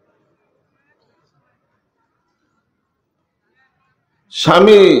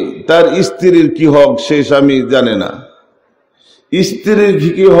 স্বামী তার স্ত্রীর কি হক সে স্বামী জানে না, স্ত্রীর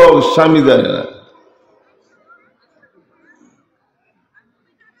কি হক স্বামী জানে না।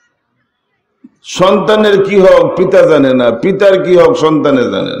 সন্তানের কি হক পিতা জানে না, পিতার কি হক সন্তানে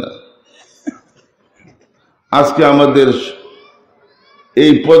জানে না। আজকে আমাদের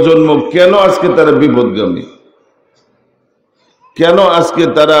এই প্রজন্ম কেন আজকে তারা বিপদগামী, কেন আজকে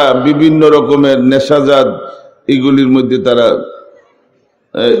তারা বিভিন্ন রকমের নেশাজাত এগুলির মধ্যে তারা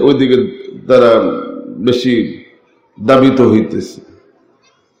ওইদিকে তারা বেশি দাবিত হইতেছে।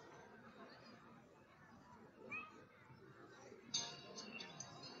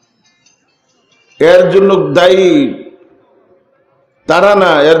 এর জন্য দায়ী তারা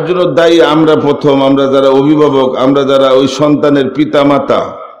না, এর জন্য দায়ী আমরা প্রথম, আমরা যারা অভিভাবক, আমরা যারা ওই সন্তানের পিতা মাতা।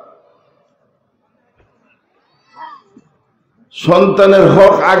 সন্তানের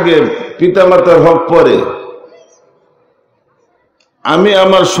হক আগে, পিতা মাতার হক পরে। আমি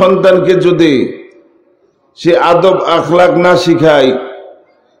আমার সন্তানকে যদি সে আদব আখলাক না শিখাই,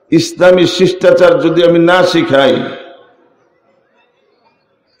 ইসলামী শিষ্টাচার যদি আমি না শিখাই,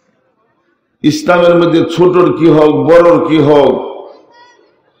 ইসলামের মধ্যে ছোটর কি হোক বড়র কি হোক,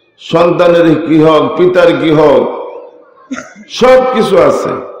 সন্তানের কি হোক পিতার কি হোক, সব কিছু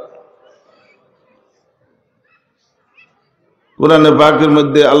আছে। কোরআনে পাকের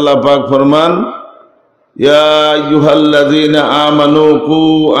মধ্যে আল্লাহ পাক ফরমান, ইয়া আইয়ুহাল্লাযীনা আমানু কু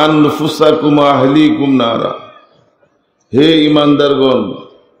আনফুসাকুম ওয়া আহলিকুম নারা, হে ঈমানদারগণ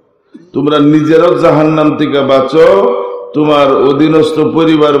তোমরা নিজেরাও জাহান্নাম থেকে বাঁচো, তোমার অধীনস্থ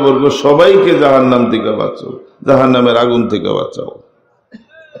পরিবারবর্গ সবাইকে জাহান্নাম থেকে বাঁচো, জাহান্নামের আগুন থেকে বাঁচাও।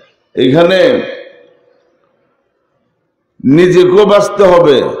 এখানে নিজেকেও বাঁচতে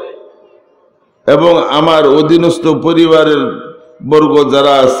হবে এবং আমার অধীনস্থ পরিবারের বর্গ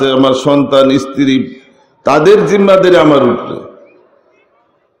যারা আছে, আমার সন্তান স্ত্রী, তাদের জিম্মাদারি আমার উপরে।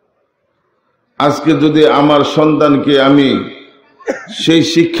 আজকে যদি আমার সন্তানকে আমি সেই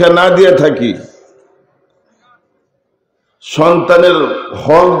শিক্ষা না দিয়ে থাকি, সন্তানের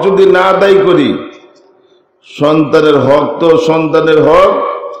হক যদি না আদায় করি, সন্তানের হক তো সন্তানের হক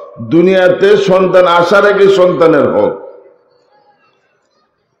দুনিয়াতে সন্তান আসার আগে সন্তানের হক।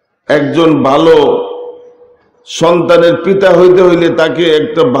 একজন ভালো সন্তানের পিতা হইতে হইলে তাকে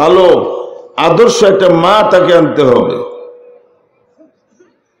একটা ভালো আদর্শ একটা মা তাকে আনতে হবে,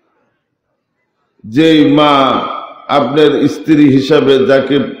 যেই মা আপনার স্ত্রী হিসাবে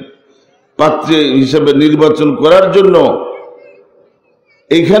যাকে পাত্রী হিসাবে নির্বাচন করার জন্য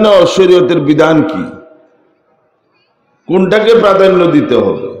এখানে শরীয়তের বিধান কি, কোনটাকে প্রাধান্য দিতে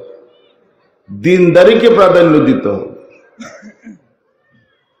হবে, দিনদারিকে প্রাধান্য দিতে হবে।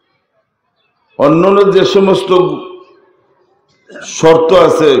 অন্যান্য যে সমস্ত শর্ত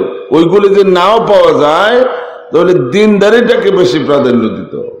আছে ওইগুলি যে নাও পাওয়া যায়, তাহলে দিনদারিটাকে বেশি প্রাধান্য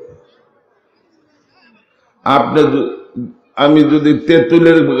দিতে হবে। আমি যদি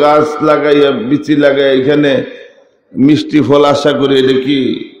তেঁতুলের গাছ লাগাইয়া বিচি লাগাই এখানে মিষ্টি ফল আশা করি, এটা কি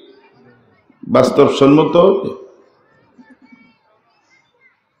বাস্তবসম্মত হবে?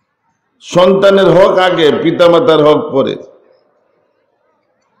 সন্তানের হক আগে, পিতামাতার হক পরে।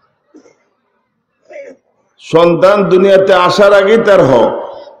 সন্তান দুনিয়াতে আসার আগেই তার হক,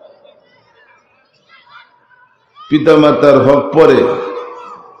 পিতামাতার হক পরে।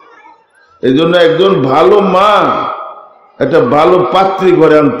 এই জন্য একজন ভালো মা একটা ভালো পাত্রী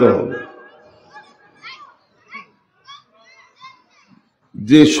ঘরে আনতে হবে,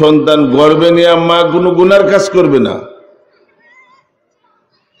 যে সন্তান গর্বে নিয়ে মা কোনো গুনার কাজ করবে না,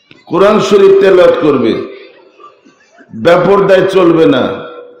 কোরআন শরীফ তেলাওয়াত করবে, বেপরদায় চলবে না।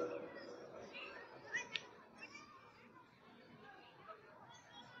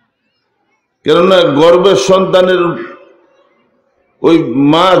 কেননা গর্বের সন্তানের ওই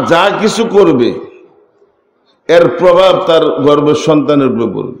মা যা কিছু করবে এর প্রভাব তার গর্বের সন্তানের উপরে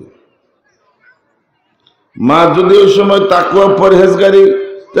পড়বে। মা যদি ওই সময় তাকওয়া পরহেজগারি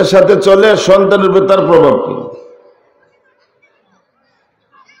তার সাথে চলে, সন্তানের উপরে তার প্রভাব পড়বে।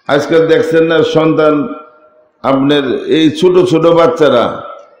 আজকাল দেখছেন না, সন্তান আপনার এই ছোট ছোট বাচ্চারা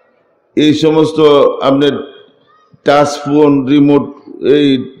এই সমস্ত আপনার টাচ ফোন, রিমোট এই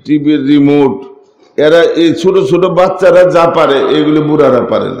টিভির রিমোট, এরা এই ছোট ছোট বাচ্চারা যা পারে এগুলো বুড়ারা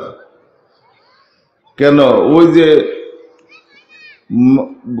পারে না কেন? ওই যে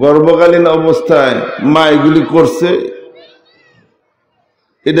গর্ভকালীন অবস্থায় মা এগুলি করছে,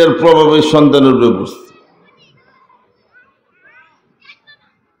 এটার প্রভাবে সন্তানের উপরে পড়ছে।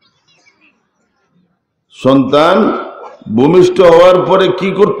 সন্তান ভূমিষ্ঠ হওয়ার পরে কি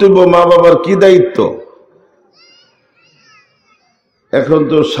করতে হবে, মা বাবার কি দায়িত্ব? এখন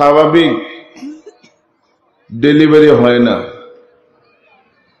তো স্বাভাবিক ডেলিভারি হয় না,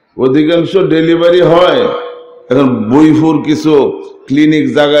 অধিকাংশ ডেলিভারি হয় এখন বইফুর কিছু ক্লিনিক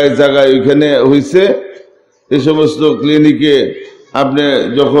জায়গায় জায়গায় ওইখানে হয়েছে। এই সমস্ত ক্লিনিকে আপনি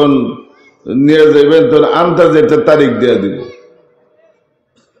যখন নিয়ে যাবেন তখন আন্দাজে একটা তারিখ দিয়ে দিব,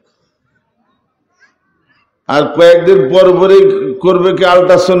 আর কয়েকদিন পর পরেই করবে কি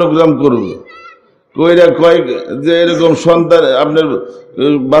আল্ট্রাসোনোগ্রাম করবে, কইরা কয়েক যে এরকম সন্তান আপনার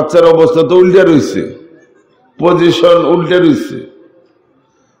বাচ্চার অবস্থা তো উল্টে রয়েছে, পজিশন উল্টে রয়েছে।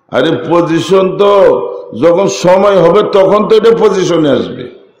 আরে পজিশন তো যখন সময় হবে তখন তো এটা পজিশনে আসবে।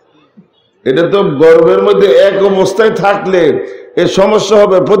 এটা তো গর্ভের মধ্যে এক অবস্থায় থাকলে এ সমস্যা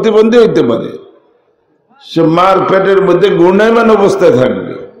হবে, প্রতিবন্ধী হইতে পারে। সে মার পেটের মধ্যে ঘূর্ণায়মান অবস্থায়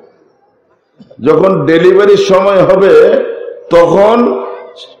থাকবে, যখন ডেলিভারির সময় হবে তখন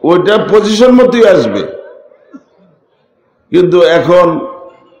ওইটা পজিশন মতোই আসবে। কিন্তু এখন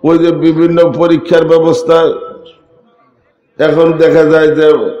ওই যে বিভিন্ন পরীক্ষার ব্যবস্থা, এখন দেখা যায় যে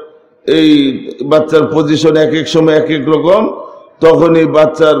এই বাচ্চার পজিশন এক এক সময় এক এক রকম, তখনই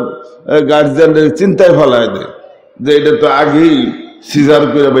বাচ্চার গার্জিয়ানদের চিন্তায় ফেলায় দেয় যে এটা তো আগেই সিজার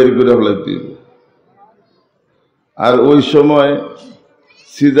করে বের করে ফেলাইতে। আর ওই সময়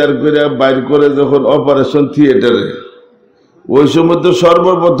সিজার করে বাইর করে যখন অপারেশন থিয়েটারে, ওই সময় তো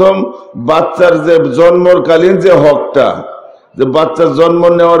সর্বপ্রথম বাচ্চার যে জন্মকালীন যে হকটা, যে বাচ্চার জন্ম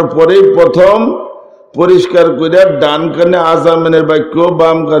নেওয়ার পরেই প্রথম পরিষ্কার করে ডান কানে আজানের বাক্য,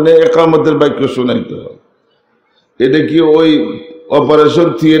 বাম কানে একামতের বাক্য শোনাইতে হবে। এটা কি ওই অপারেশন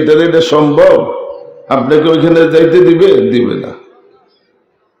থিয়েটারে এটা সম্ভব? আপনাকে ওইখানে যাইতে দিবে না।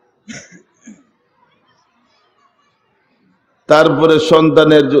 তারপরে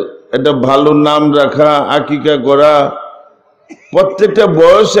সন্তানের একটা ভালো নাম রাখা, আকিকা করা, প্রত্যেকটা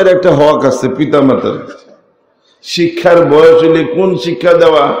বয়সের একটা হক আছে পিতামাতার। শিক্ষার বয়স হলে কোন শিক্ষা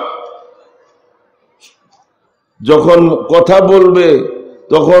দেওয়া, যখন কথা বলবে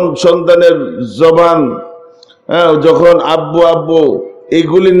তখন সন্তানের জবান, যখন আব্বু আব্বু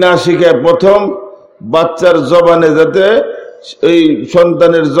এইগুলি না শিখায়, প্রথম বাচ্চার জবানে যাতে, এই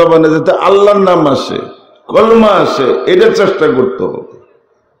সন্তানের জবানে যাতে আল্লাহর নাম আসে, কলমা আসে, এটা চেষ্টা করতে হবে।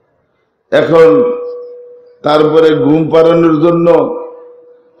 এখন তারপরে ঘুম পাড়ানোর জন্য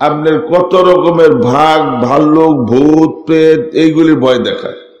আপনার কত রকমের ভাগ, ভাল্লুক, ভূত, প্রেত এইগুলি ভয়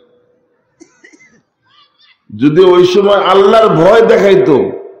দেখায়। যদি ওই সময় আল্লাহর ভয় দেখাইতো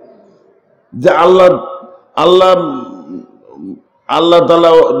যে আল্লাহ আল্লাহ আল্লাহ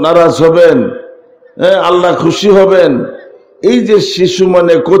তাআলা নারাজ হবেন, আল্লাহ খুশি হবেন, এই যে শিশু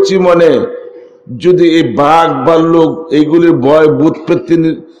মনে, কচি মনে যদি এই বাঘ ভাল্লুক এইগুলির ভয়, ভূত প্রেতের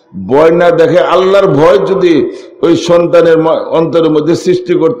ভয় না দেখে, আল্লাহর ভয় যদি ওই সন্তানের অন্তরের মধ্যে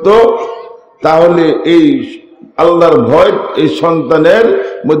সৃষ্টি করত, তাহলে এই আল্লাহর ভয় এই সন্তানের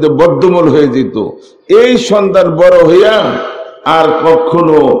মধ্যে বদ্ধমূল হয়ে যেত। এই সন্তান বড় হইয়া আর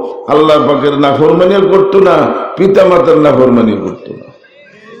কখনো আল্লাহ পাকের নাফরমানিও করতো না, পিতা মাতার নাফরমানিও করতো না।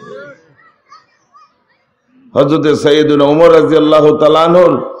 হযরত সাইয়েদুনা ওমর রাদিয়াল্লাহু তাআলা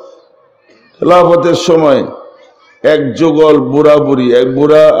আনহুর খেলাফতের সময় এক যুগল বুড়া বুড়ি, এক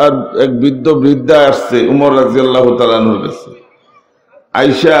বুড়া আর এক বৃদ্ধ বৃদ্ধা আসছে ওমর রাদিয়াল্লাহু তাআলা আনহুর কাছে।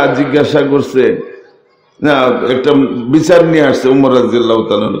 আয়েশা জিজ্ঞাসা করছে, না একটা বিচার নিয়ে আসছে ওমর রাদিয়াল্লাহু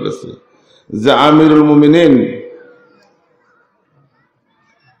তাআলা আনহুর কাছে, যে আমিরুল মুমিনিন,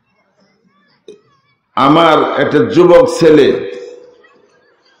 আমার একটা যুবক ছেলে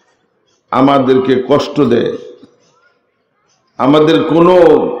আমাদেরকে কষ্ট দেয়, আমাদের কোনো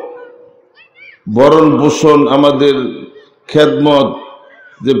ভরণ পোষণ, আমাদের খেদমত,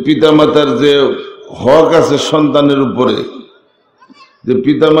 যে পিতামাতার যে হক আছে সন্তানের উপরে, যে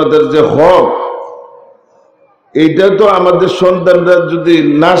পিতামাতার যে হক, এইটা তো আমাদের সন্তানরা যদি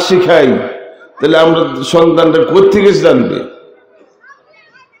না শিখাই তাহলে আমরা সন্তানরা কোত্থেকে জানবে?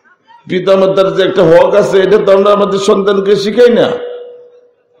 পিতামাতার যে একটা হক আছে এটা তো আমরা আমাদের সন্তানকে শিখাই না।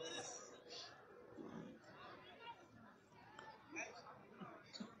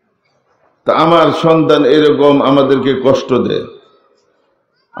 তা আমার সন্তান এরকম আমাদেরকে কষ্ট দেয়।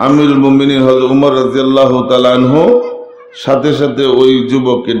 আমিরুল মুমিনিন হযরত ওমর রাদিয়াল্লাহু তাআলা আনহু সাথে সাথে ওই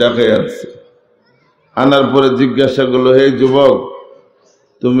যুবককে ডাকায় আনছে। আনার পরে জিজ্ঞাসা করলো, হে যুবক,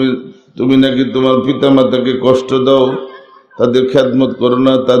 তুমি তুমি নাকি তোমার পিতামাতাকে কষ্ট দাও, তাদের খেদমত করো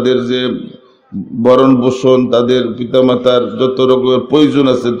না, তাদের যে বরণ পোষণ, তাদের পিতামাতার যত রকমের প্রয়োজন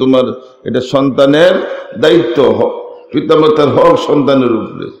আছে, তোমার এটা সন্তানের দায়িত্ব, পিতামাতার হক সন্তানের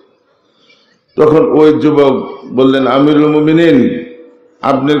উপরে। তখন ওই যুবক বললেন, আমিরুল মুমিনিন,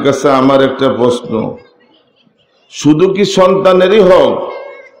 আপনার কাছে আমার একটা প্রশ্ন, শুধু কি সন্তানেরই হক,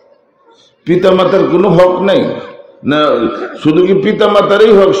 পিতামাতার কোনো হক নেই? না, শুধু কি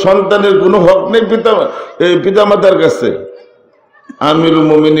পিতামাতারই হক, সন্তানের কোনো হক নেই পিতামাতার কাছে? আমিরুল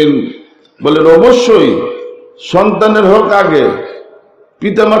মুমিনিন বলেন, অবশ্যই সন্তানের হক আগে,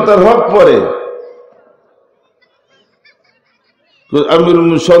 পিতামাতার হক পরে।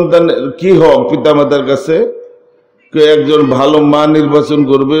 আমিরুল সন্তানের কি হক পিতামাতার কাছে? একজন ভালো মা নির্বাচন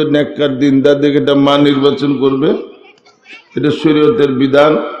করবে, নেককার দিনদার দেখে একটা মা নির্বাচন করবে, এটা শরীয়তের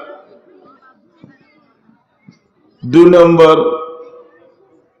বিধান। 2 নম্বর,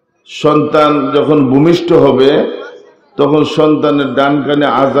 সন্তান যখন ভূমিষ্ঠ হবে তখন সন্তানের ডান কানে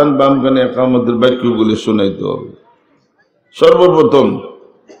আজান, বাম কানে ইকামতের বাক্যগুলি শোনাইতে হবে সর্বপ্রথম।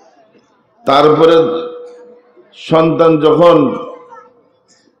 তারপরে সন্তান যখন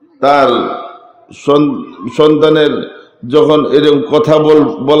তার সন্তানের যখন এরকম কথা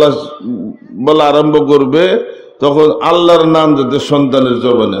বলা আরম্ভ করবে, তখন আল্লাহর নাম যাতে সন্তানের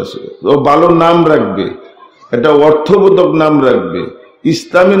জবানে আসে, ও ভালো নাম রাখবে, একটা অর্থবোধক নাম রাখবে,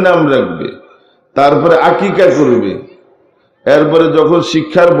 ইসলামী নাম রাখবে, তারপরে আকিকা করবে। এরপরে যখন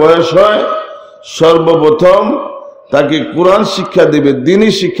শিক্ষার বয়স হয়, সর্বপ্রথম তাকে কোরআন শিক্ষা দিবে, দ্বীনি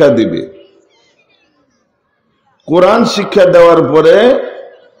শিক্ষা দিবে। কোরআন শিক্ষা দেওয়ার পরে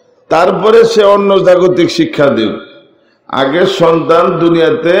তারপরে সে অন্য জাগতিক শিক্ষা দেবে। আগে সন্তান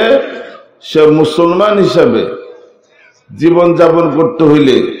দুনিয়াতে সে মুসলমান হিসাবে জীবন যাপন করতে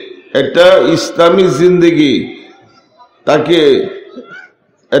হইলে একটা ইসলামী জিন্দেগি, তাকে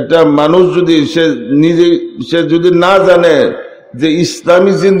একটা মানুষ যদি সে যদি না জানে যে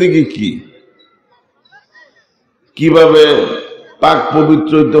ইসলামী জিন্দেগি কি, কিভাবে পাক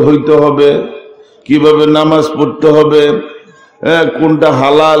পবিত্র হইতে হবে, কিভাবে নামাজ পড়তে হবে, কোনটা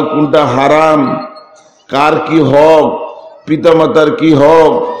হালাল কোনটা হারাম, কার কি হক, পিতামাতার কি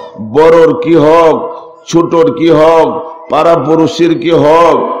হক, বড়র কি হক, ছোটর কি হক, পাড়া পড়োশির কি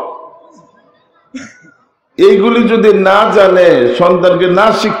হক, এইগুলি যদি না জানে, সন্তানকে না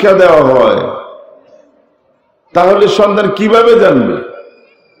শিক্ষা দেওয়া হয়, তাহলে সন্তান কিভাবে জানবে?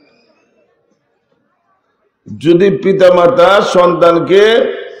 যদি পিতামাতা সন্তানকে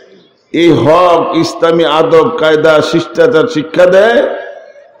এই হক, ইসলামী আদব কায়দা শিষ্টাচার শিক্ষা দেয়,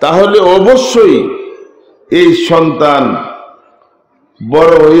 তাহলে অবশ্যই এই সন্তান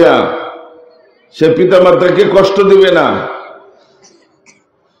বড় হইয়া সে পিতামাতাকে কষ্ট দিবে না।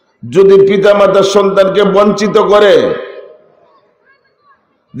 যদি পিতামাতা সন্তানকে বঞ্চিত করে,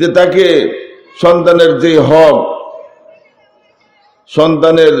 যে তাকে সন্তানের যে হক,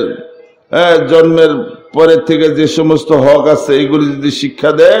 সন্তানের জন্মের পরের থেকে যে সমস্ত হক আছে, এইগুলি যদি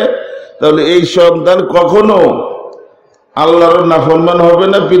শিক্ষা দেয়, তাহলে এই সন্তান কখনো আল্লাহর নাফরমান হবে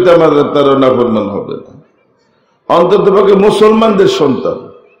না, পিতামাতারও নাফরমান হবে না, অন্ততপক্ষে মুসলমানদের সন্তান।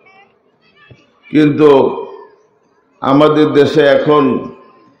 কিন্তু আমাদের দেশে এখন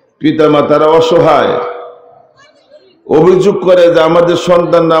পিতামাতারা অসহায়, অভিযোগ করে যে আমাদের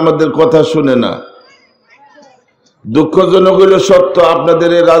সন্তানরা আমাদের কথা শুনে না। দুঃখজনক হইল সত্য, আপনাদের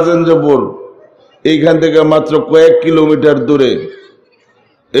এই রাজেন্দ্রপুর এইখান থেকে মাত্র কয়েক কিলোমিটার দূরে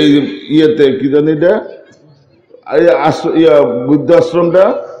এই ইয়েতে কি জানি এটা বৃদ্ধাশ্রমটা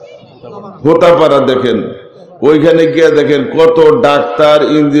হোতাপাড়া, দেখেন ওইখানে গিয়ে দেখেন কত ডাক্তার,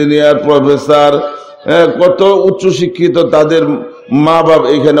 ইঞ্জিনিয়ার, প্রফেসর, কত উচ্চশিক্ষিত তাদের মা বাপ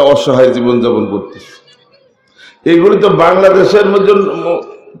এখানে অসহায় জীবনযাপন করতেছে। এগুলি তো বাংলাদেশের মধ্যে,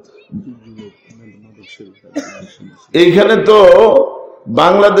 এইখানে তো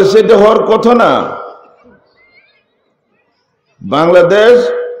বাংলাদেশে এটা হওয়ার কথা না। বাংলাদেশ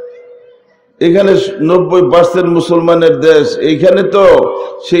এখানে 90% মুসলমানের দেশ, এইখানে তো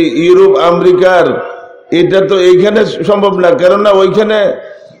সেই ইউরোপ আমেরিকার, এটা তো এইখানে সম্ভব না। কেননা ওইখানে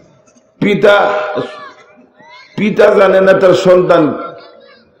পিতা জানে না তার সন্তান,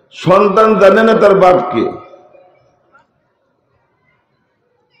 সন্তান জানে না তার বাপকে।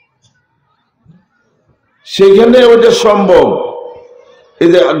 সেখানে ওইটা সম্ভব। এই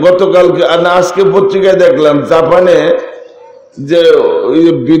যে গতকালকে আজকে পত্রিকায় দেখলাম, জাপানে যে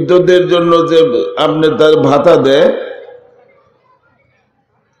বৃদ্ধদের জন্য যে আপনি তার ভাতা দেয়,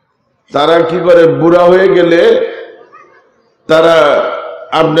 তারা কি করে, বুড়া হয়ে গেলে তারা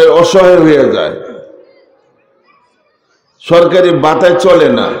আপনার অসহায় হয়ে যায়, সরকারি ভাতায় চলে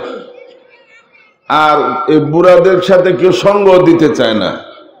না, আর এই বুড়াদের সাথে কেউ সঙ্গ দিতে চায় না।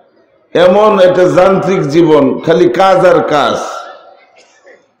 এমন একটা যান্ত্রিক জীবন, খালি কাজ আর কাজ,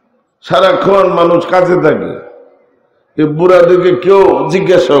 সারাক্ষণ মানুষ কাজে থাকে। এই বুড়াদেরকে কেউ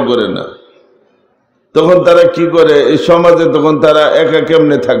জিজ্ঞাসাও করে না। তখন তারা কি করে এই সমাজে, তখন তারা একা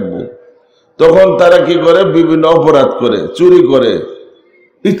কেমনে থাকবো, তখন তারা কি করে বিভিন্ন অপরাধ করে, চুরি করে,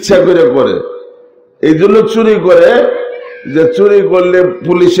 ইচ্ছা করে। এই জন্য চুরি করে যে চুরি করলে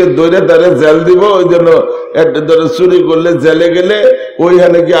পুলিশের ধরে তারা জেল দিব, ওই জন্য একটা ধরে চুরি করলে জেলে গেলে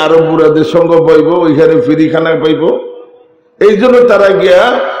ওইখানে গিয়ে আরো বুড়াদের সঙ্গ পাইব, ওইখানে ফ্রিখানা পাইব। এই জন্য তারা গিয়া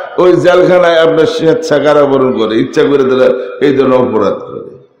ওই জেলখানায় আপনার স্বেচ্ছা কারাবরণ করে, ইচ্ছা করে তারা এই জন্য অপরাধ করে।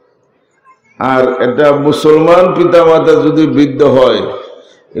 আর একটা মুসলমান পিতা মাতা যদি বৃদ্ধ হয়,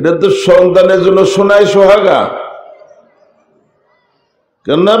 এটা তো সন্তানের জন্য সোনায় সোহাগা।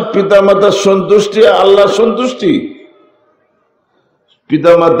 কেননা পিতা মাতার সন্তুষ্টি আল্লাহর সন্তুষ্টি।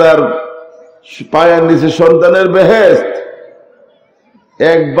 পিতা মাতার পায়ের নিচে সন্তানের বেহেশত।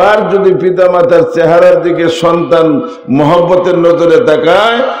 একবার যদি পিতা মাতার চেহারার দিকে সন্তান মহব্বতের নজরে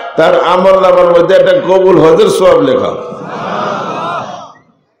তাকায়, তার আমল নামার মধ্যে একটা কবুল হজের সওয়াব লেখা।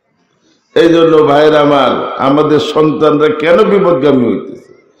 এই জন্য ভাইয়ের আমার, আমাদের সন্তানরা কেন বিপদগামী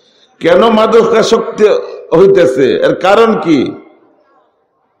হইতেছে, কেন মাদকাসক্ত হইতেছে, এর কারণ কি?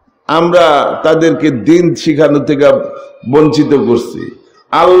 আমরা তাদেরকে দিন শিখানো থেকে বঞ্চিত করছি।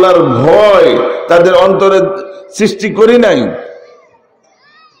 আল্লাহর ভয় তাদের অন্তরে সৃষ্টি করি নাই,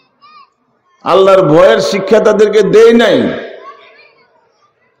 আল্লাহর ভয়ের শিক্ষা তাদেরকে দেই নাই,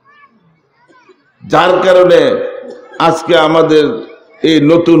 যার কারণে আজকে আমাদের এই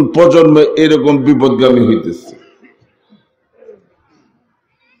নতুন প্রজন্ম এরকম বিপদগামী হইতেছে।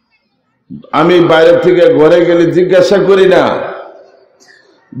 আমি বাইরে থেকে ঘরে গেলে জিজ্ঞাসা করি না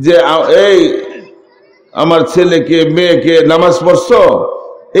যে এই আমার ছেলেকে মেয়েকে নামাজ পড়ছো,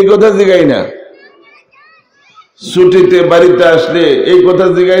 এই কথা জিগাই না। ছুটিতে বাড়িতে আসলে এই কথা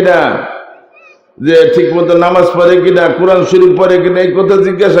জিগাই না যে ঠিক মতো নামাজ পড়ে কিনা, কোরআন শরীফ পড়ে কিনা, এই কথা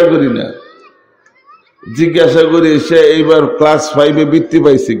জিজ্ঞাসা করি না। জিজ্ঞাসা করি সে এইবার ক্লাস 5-এ বৃত্তি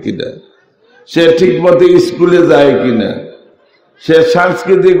পাইছে কিনা, সে ঠিক মতো স্কুলে যায় কিনা, সে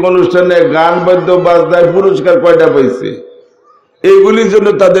সাংস্কৃতিক অনুষ্ঠানে গান বাদ্য বাজনায় পুরস্কার কয়টা পাইছে। এইগুলির জন্য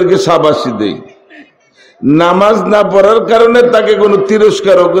তাদেরকে শাবাশি দেই। নামাজ না পড়ার কারণে তাকে কোনো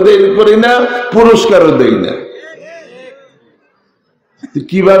তিরস্কারও করি না, পুরস্কারও দেই না।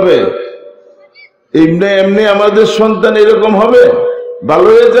 কিভাবে? এমনি এমনি আমাদের সন্তান এরকম হবে, ভালো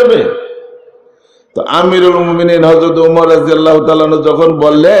হয়ে যাবে? তো আমিরুল মুমিনিন হযরত ওমর রাদিয়াল্লাহু তাআলা যখন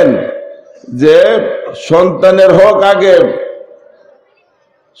বললেন যে সন্তানের হক আগে,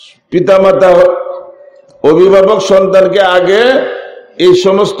 পিতামাতা অভিভাবক সন্তানকে আগে এই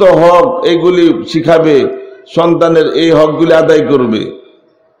সমস্ত হক এইগুলি শিখাবে, সন্তানের এই হকগুলি আদায় করবে।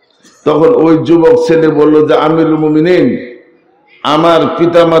 তখন ওই যুবক ছেলে বলল যে আমিরুল মুমিনিন, আমার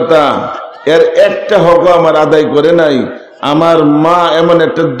পিতামাতা এর একটা হক আমার আদায় করে নাই। আমার মা এমন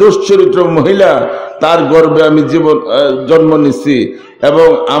একটা দুশ্চরিত্র মহিলা, তার গর্ভে আমি জন্ম নিচ্ছি, এবং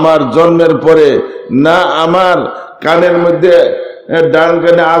আমার জন্মের পরে না আমার কানের মধ্যে ডান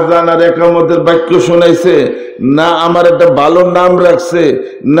কানে আজান আর একামতের বাক্য শোনাইছে, না আমার একটা ভালো নাম রাখছে,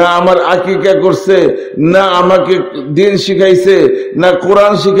 না আমার আকিকা করছে, না আমাকে দিন শিখাইছে, না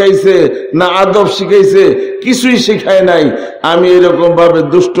কোরআন শিখাইছে, না আদব শিখাইছে, কিছুই শিখায় নাই। আমি এরকম ভাবে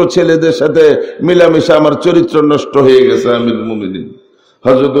দুষ্ট ছেলেদের সাথে মিলামিশা আমার চরিত্র নষ্ট হয়ে গেছে। আমিরুল মুমিনিন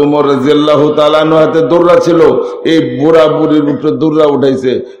হযরত ওমর রাদিয়াল্লাহু তাআলা আনহু হাতে দৌড়া ছিল, এই বুড়া বুড়ির উপরে দৌড়া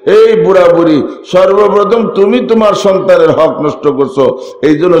উঠাইছে। এই বুড়া বুড়ি, সর্বপ্রথম তুমি তোমার সন্তানের হক নষ্ট করছো,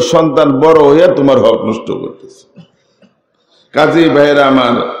 এই জন্য সন্তান বড় হইয়া তোমার হক নষ্ট করতেছে। কাজেই ভাইয়েরা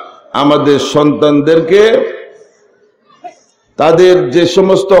আমার, আমাদের সন্তানদেরকে তাদের যে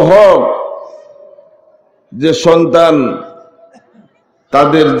সমস্ত হক, যে সন্তান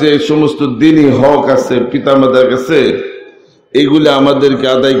তাদের যে সমস্ত দিনই হক আছে পিতামাতার কাছে, এগুলি আমাদেরকে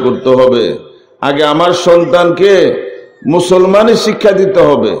আদায় করতে হবে। আগে আমার সন্তানকে মুসলমানই শিক্ষা দিতে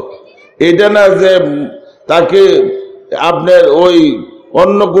হবে। এটা না যে তাকে আপনার ওই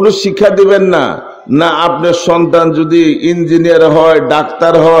অন্য কোনো শিক্ষা দিবেন না। না, আপনার সন্তান যদি ইঞ্জিনিয়ার হয়,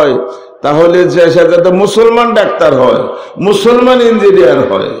 ডাক্তার হয়, তাহলে যে সাথে মুসলমান ডাক্তার হয়, মুসলমান ইঞ্জিনিয়ার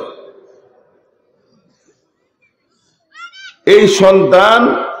হয়। এই সন্তান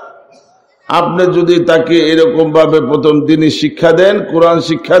আপনি যদি তাকে এরকম ভাবে প্রথম দিনই শিক্ষা দেন, কোরআন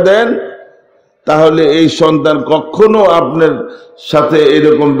শিক্ষা দেন, তাহলে এই সন্তান কখনো আপনার সাথে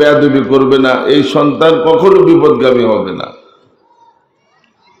এরকম বেয়াদবি করবে না, এই সন্তান কখনো বিপদগামী হবে না।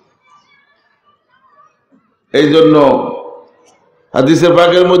 এই জন্য হাদিসে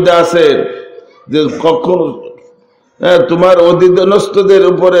পাকের মধ্যে আছে যে কখনো তোমার অধীনস্থদের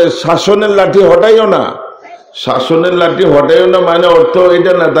উপরে শাসনের লাঠি হটাইও না, শাসনের লাঠি হটাইও না মানে অর্থ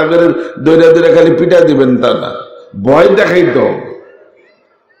এটা না তাকে দৈরা দৈরা খালি পিটা দিবেন তা না, ভয় দেখাইতে হবে।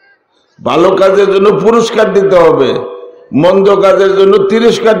 ভালো কাজের জন্য পুরস্কার দিতে হবে, মন্দ কাজের জন্য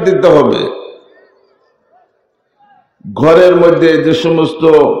তিরস্কার দিতে হবে। ঘরের মধ্যে যে সমস্ত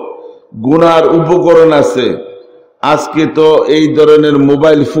গুনার উপকরণ আছে, আজকে তো এই ধরনের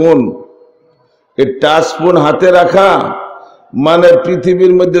মোবাইল ফোন, এই টাচ ফোন হাতে রাখা মানে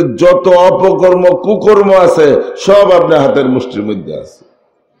পৃথিবীর মধ্যে যত অপকর্ম কুকর্ম আছে সব আপনার হাতের মুষ্টির মধ্যে আছে।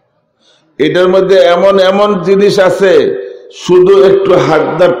 এটার মধ্যে এমন এমন জিনিস আছে, শুধু একটু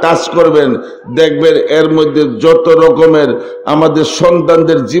হাতটা টাচ করবেন দেখবেন এর মধ্যে যত রকমের আমাদের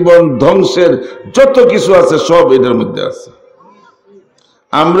সন্তানদের জীবন ধ্বংসের যত কিছু আছে সব এটার মধ্যে আছে।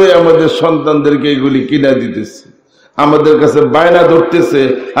 আমরাই আমাদের সন্তানদেরকে এগুলি কিনা দিতেছি, আমাদের কাছে বায়না ধরতেছে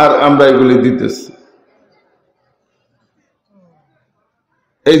আর আমরা এগুলি দিতেছি।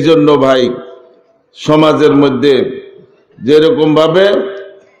 এই জন্য ভাই, সমাজের মধ্যে যেরকম ভাবে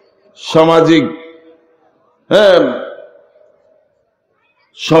সামাজিক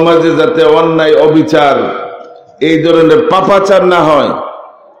সমাজে যাতে অন্যায় অবিচার এই ধরনের পাপাচার না হয়,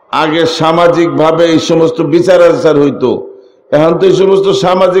 আগে সামাজিক ভাবে এই সমস্ত বিচার আচার হইতো, এখন তো এই সমস্ত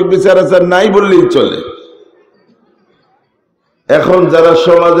সামাজিক বিচার আচার নাই বললেই চলে। এখন যারা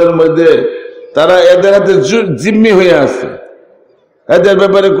সমাজের মধ্যে, তারা এদের হাতে জিম্মি হয়ে আছে, এদের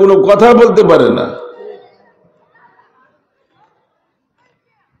ব্যাপারে কোনো কথা বলতে পারে না।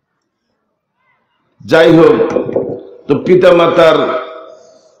 যাই হোক, তো পিতামাতার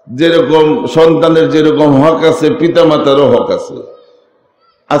যেরকম সন্তানের যেরকম হক আছে, পিতামাতারও হক আছে।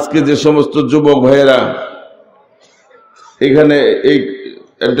 আজকে যে সমস্ত যুবক ভাইয়েরা এখানে এই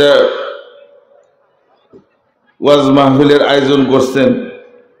একটা ওয়াজ মাহফিলের আয়োজন করছেন,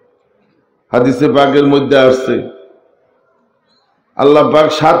 হাদিসে পাকের মধ্যে আসছে আল্লাহ পাক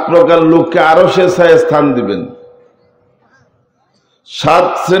 7 প্রকার লোককে আরো সে ছায় স্থান দিবেন। 7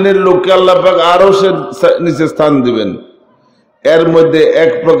 শ্রেণীর লোককে আল্লাহ পাক আরো সে নিচে স্থান দিবেন। এর মধ্যে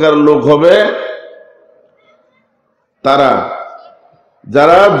 1 প্রকার লোক হবে তারা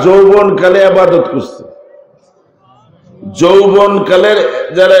যারা যৌবনকালে ইবাদত করছে। যৌবনকালের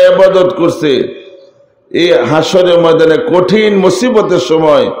যারা ইবাদত করছে, এই হাসরের ময়দানে কঠিন মুসিবতের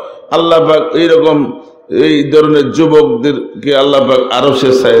সময় আল্লাহ পাক এইরকম এই ধরনের যুবকদেরকে আল্লাহ পাক আরো সে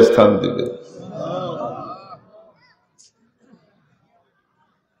ছায় স্থান দিবে।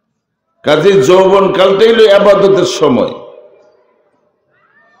 কাজে যৌবন কালটাই হলো ইবাদতের সময়।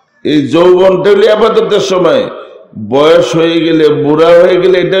 এই যৌবনটা হলো ইবাদতের সময়। বয়স হয়ে গেলে, বুড়া হয়ে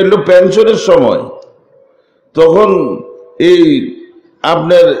গেলে এটা হলো পেনশনের সময়। তখন এই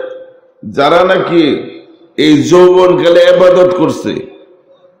আপনার যারা নাকি এই যৌবনকালে ইবাদত করছে,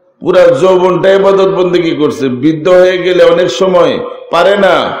 পুরা যৌবনটা ইবাদত বন্দেগী করছে, বৃদ্ধ হয়ে গেলে অনেক সময় পারে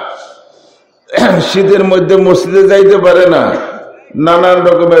না, শীতের মধ্যে মসজিদে যাইতে পারে না, নানান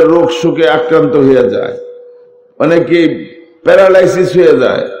রকমের রোগ সুখে আক্রান্ত হয়ে যায়, অনেকে প্যারালাইসিস হয়ে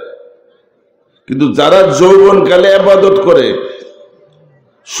যায়। কিন্তু যারা যৌবনকালে ইবাদত করে,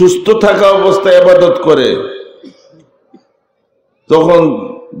 সুস্থ থাকা অবস্থায় ইবাদত করে, তখন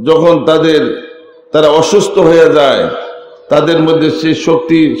যখন তারা অসুস্থ হয়ে যায়, তাদের মধ্যে সেই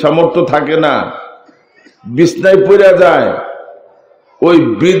শক্তি সামর্থ্য থাকে না, বিছনায় পড়ে যায়, ওই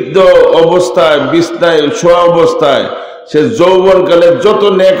বৃদ্ধ অবস্থায় বিছনায় শোয়া অবস্থায় সে যৌবনকালে যত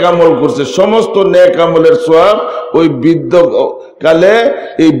নেক আমল করছে সমস্ত নেক আমলের সওয়াব ওই বৃদ্ধ কালে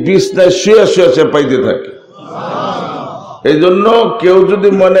এই বিছনায় শুয়ে শুয়ে সে পাইতে থাকে। এই জন্য কেউ যদি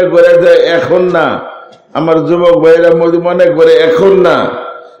মনে করে যে এখন না, আমার যুবক ভাইরা মনে করে এখন না,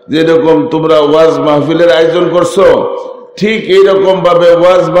 যেরকম তোমরা ওয়াজ মাহফিলের আয়োজন করছো, ঠিক এইরকম ভাবে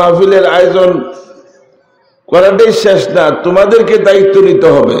ওয়াজ মাহফিলের আয়োজন করাটাই শেষ না, তোমাদেরকে দায়িত্ব নিতে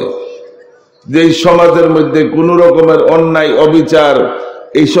হবে যে এই সমাজের মধ্যে কোন রকমের অন্যায় অবিচার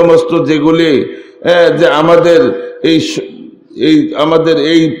এই সমস্ত যেগুলি যে আমাদের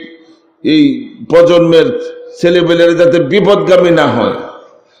এই প্রজন্মের ছেলেপেলেরা যাতে বিপদগামী না হয়।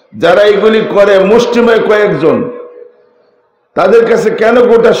 যারা এইগুলি করে মুষ্টিমেয় কয়েকজন, তাদের কাছে কেন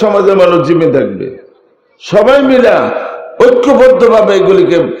গোটা সমাজের মানুষ জিম্মে থাকবে? সবাই মিলে ঐক্যবদ্ধভাবে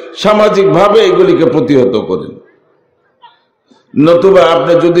এগুলিকে সামাজিকভাবে এগুলিকে প্রতিহত করেন। নতুবা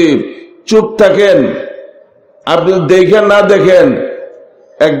আপনি যদি চুপ থাকেন, আপনি দেখেন না দেখেন,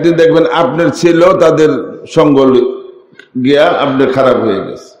 একদিন দেখবেন আপনার ছিল তাদের সঙ্গ গিয়া আপনি খারাপ হয়ে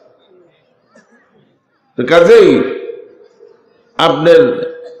গেছে। তো কাজেই আপনার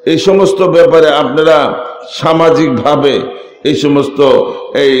এই সমস্ত ব্যাপারে আপনারা সামাজিকভাবে এই সমস্ত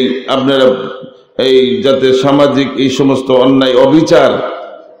আপনারা যাতে সামাজিক এই সমস্ত অন্যায় অবিচার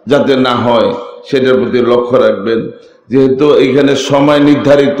যাতে না হয় সেটার প্রতি লক্ষ্য রাখবেন। যেহেতু এখানে সময়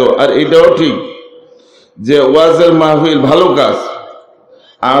নির্ধারিত, আর এটাও ঠিক যে ওয়াজের মাহফিল ভালো কাজ।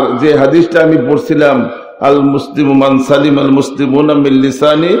 আর যে হাদিসটা আমি পড়ছিলাম, আল মুসলিমু মান সালিম আল মুসলিমুনা মিন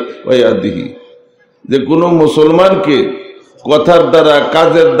লিসানি ওয়া ইয়াদিহি, যে কোনো মুসলমানকে কথার দ্বারা,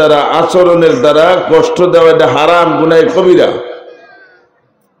 কাজের দ্বারা, আচরণের দ্বারা কষ্ট দেওয়া এটা হারাম, গুনাহ কবিরা।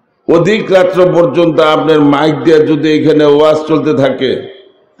 অধিক রাত্র পর্যন্ত আপনার মাইক দিয়ে যদি এখানে ওয়াজ চলতে থাকে,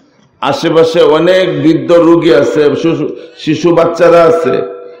 আশেপাশে অনেক বৃদ্ধ রোগী আছে, শিশু বাচ্চারা আছে,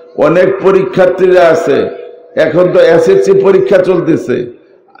 অনেক পরীক্ষার্থীরা আছে। এখন তো এসএসসি পরীক্ষা চলতেছে।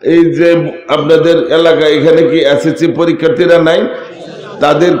 এই যে আপনাদের এলাকায় এখানে কি এসএসসি পরীক্ষার্থীরা নাই?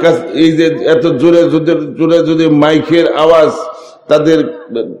 তাদের কাছে এই যে এত জোরে জোরে যদি মাইকের আওয়াজ, তাদের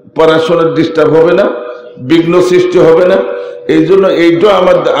পড়াশোনার ডিস্টার্ব হবে না, বিঘ্ন সৃষ্টি হবে না? এই জন্য এইটা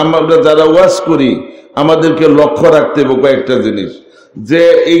আমরা যারা ওয়াজ করি আমাদেরকে লক্ষ্য রাখতে হবে কয়েকটা জিনিস, যে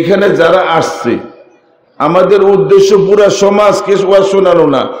এইখানে যারা আসছে আমাদের উদ্দেশ্য পুরা সমাজকে ওয়াজ শোনানো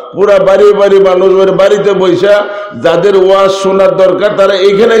না, পুরা বাড়ি বাড়ি মানুষ বাড়িতে বৈশা যাদের ওয়াজ শোনার দরকার তারা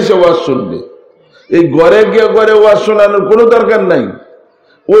এইখানে এসে ওয়াজ শুনবে। এই ঘরে গিয়ে ঘরে ওয়াজ শোনানোর কোনো দরকার নাই।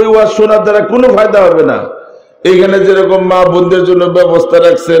 ওই ওয়াজ শোনার দ্বারা কোনো ফায়দা হবে না। এইখানে যেরকম মা বোনদের জন্য ব্যবস্থা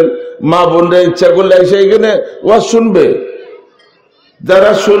রাখছেন, মা বোনরা ইচ্ছা করলে এসে এখানে ওয়াজ শুনবে।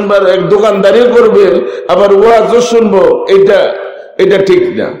 যারা শুনবার এক দোকানদারি করবে আবার ওয়াজও শুনবো, এটা ঠিক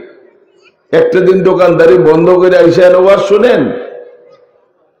না। একটা দিন দোকানদারি বন্ধ করে আইসা ওয়াজ শুনেন।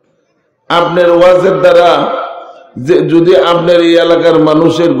 আপনার ওয়াজের দ্বারা যদি আপনার এই এলাকার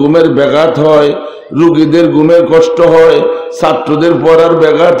মানুষের ঘুমের ব্যাঘাত হয়, রোগীদের ঘুমের কষ্ট হয়, ছাত্রদের পড়ার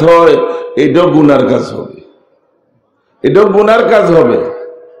ব্যাঘাত হয়, এটাও গুনার কাজ হবে, এটাও গুনার কাজ হবে।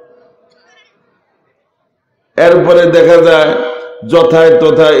 এরপরে দেখা যায় যথায়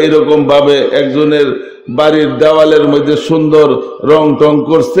তথায় এরকম ভাবে একজনের বাড়ির দেওয়ালের মধ্যে সুন্দর রং টং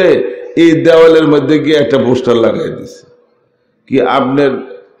করছে, এই দেওয়ালের মধ্যে গিয়ে একটা পোস্টার লাগাই দিছে। কি আপনার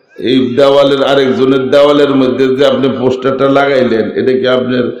এই দেওয়ালের আরেকজনের দেওয়ালের মধ্যে যে আপনি পোস্টারটা লাগাইলেন, এটা কি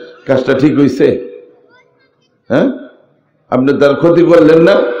আপনার কাজটা ঠিক হয়েছে? হ্যাঁ, আপনি তার ক্ষতি করলেন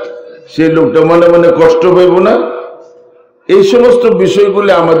না? সেই লোকটা মনে মনে কষ্ট পাইব না? এই সমস্ত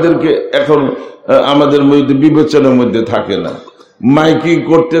বিষয়গুলি আমাদেরকে এখন আমাদের মধ্যে বিবেচনার মধ্যে থাকে না। মাইকিং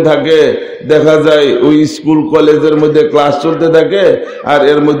করতে থাকে, দেখা যায় ওই স্কুল কলেজের মধ্যে ক্লাস চলতে থাকে আর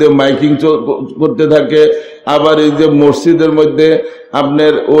এর মধ্যে মাইকিং করতে থাকে। আবার এই যে মসজিদের মধ্যে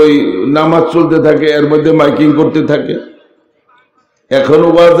আপনার ওই নামাজ চলতে থাকে, এর মধ্যে মাইকিং করতে থাকে। এখন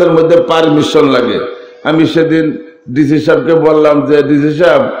ওয়াজের মধ্যে পারমিশন লাগে। আমি সেদিন ডিসি সাহেবকে বললাম যে ডিসি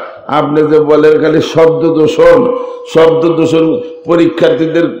সাহেব, আপনি যে বলেন খালি শব্দ দূষণ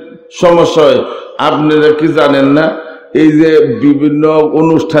পরীক্ষার্থীদের সমস্যা হয়, আপনারা কি জানেন না এই যে বিভিন্ন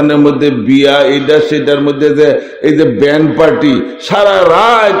অনুষ্ঠানের মধ্যে বিয়া এটা সেটার মধ্যে যে এই যে ব্যান্ড পার্টি সারা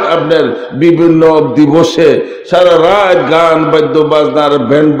রাত আপনার বিভিন্ন দিবসে সারা রাত গান বাদ্য বাজনা আর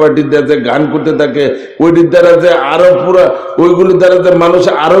ব্যান্ড পার্টি দিয়ে যে গান করতে থাকে, ওইটির দ্বারা যে আরো পুরা ওইগুলির দ্বারা যে মানুষ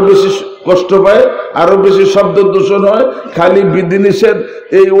আরো বেশি কষ্ট পায়, আরো বেশি শব্দ দূষণ হয়। খালি বিধিনিষেধ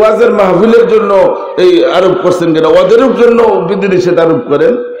এই ওয়াজের মাহফিলের জন্য এই আরোপ করছেন কেন? ওদের জন্য বিধিনিষেধ আরোপ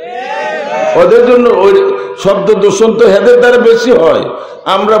করেন, ওদের জন্য ওই শব্দ দূষণ তো হেদের দ্বারা বেশি হয়।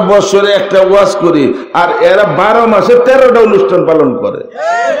 আমরা বছরে একটা ওয়াজ করি আর এরা 12 মাসে 13টা অনুষ্ঠান পালন করে।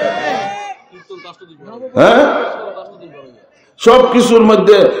 হ্যাঁ, সব কিছুর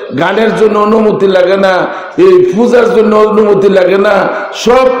মধ্যে গানের জন্য অনুমতি লাগে না, এই পূজার জন্য অনুমতি লাগে না,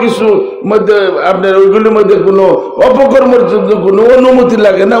 সব কিছুর মধ্যে আপনার ওইগুলির মধ্যে কোনো অপকর্মের জন্য কোনো অনুমতি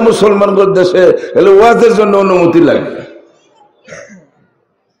লাগে না। মুসলমানদের দেশে এলে ওয়াজের জন্য অনুমতি লাগে।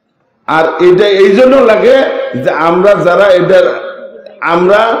 আর এটা এই জন্য লাগে যে আমরা যারা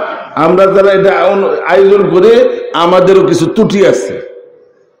এটা আয়োজন করে আমাদেরও কিছু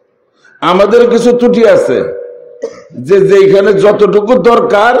ত্রুটি আছে, যে যেখানে যতটুকু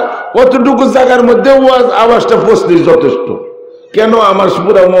দরকার অতটুকু জায়গার মধ্যে আওয়াজটা পৌঁছলে যথেষ্ট। কেন আমার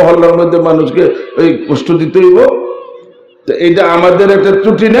পুরা মহল্লার মধ্যে মানুষকে ওই কষ্ট দিতে হইব? এটা আমাদের একটা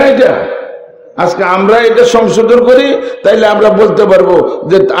ত্রুটি না। এটা আজকে আমরা এটা সংশোধন করি, তাইলে আমরা বলতে পারবো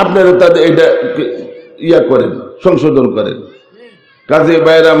যে আপনারা তাদের এটা করেন, সংশোধন করেন। কাজে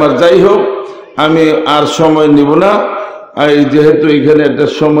বাইরে আমার যাই হোক, আমি আর সময় নিব না। যেহেতু এখানে একটা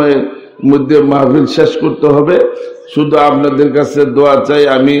সময়ের মধ্যে মাহফিল শেষ করতে হবে, শুধু আপনাদের কাছে দোয়া চাই।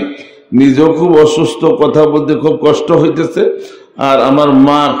 আমি নিজেও খুব অসুস্থ, কথা বলতে খুব কষ্ট হইতেছে, আর আমার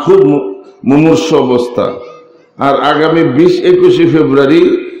মা খুব মুমূর্ষ অবস্থা। আর আগামী 20-21 ফেব্রুয়ারি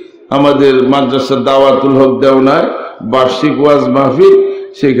আমাদের মাদ্রাসা দাওয়াতুল হক দেওনায় বার্ষিক ওয়াজ মাহফিল,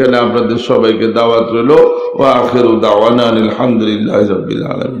 সেখানে আপনাদের সবাইকে দাওয়াত রইল। ওয়া আখিরু দাওয়ানা আলহামদুলিল্লাহি রাব্বিল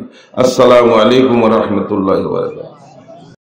আলামিন। আসসালামু আলাইকুম ওয়া রাহমাতুল্লাহি ওয়া বারাকাতুহু।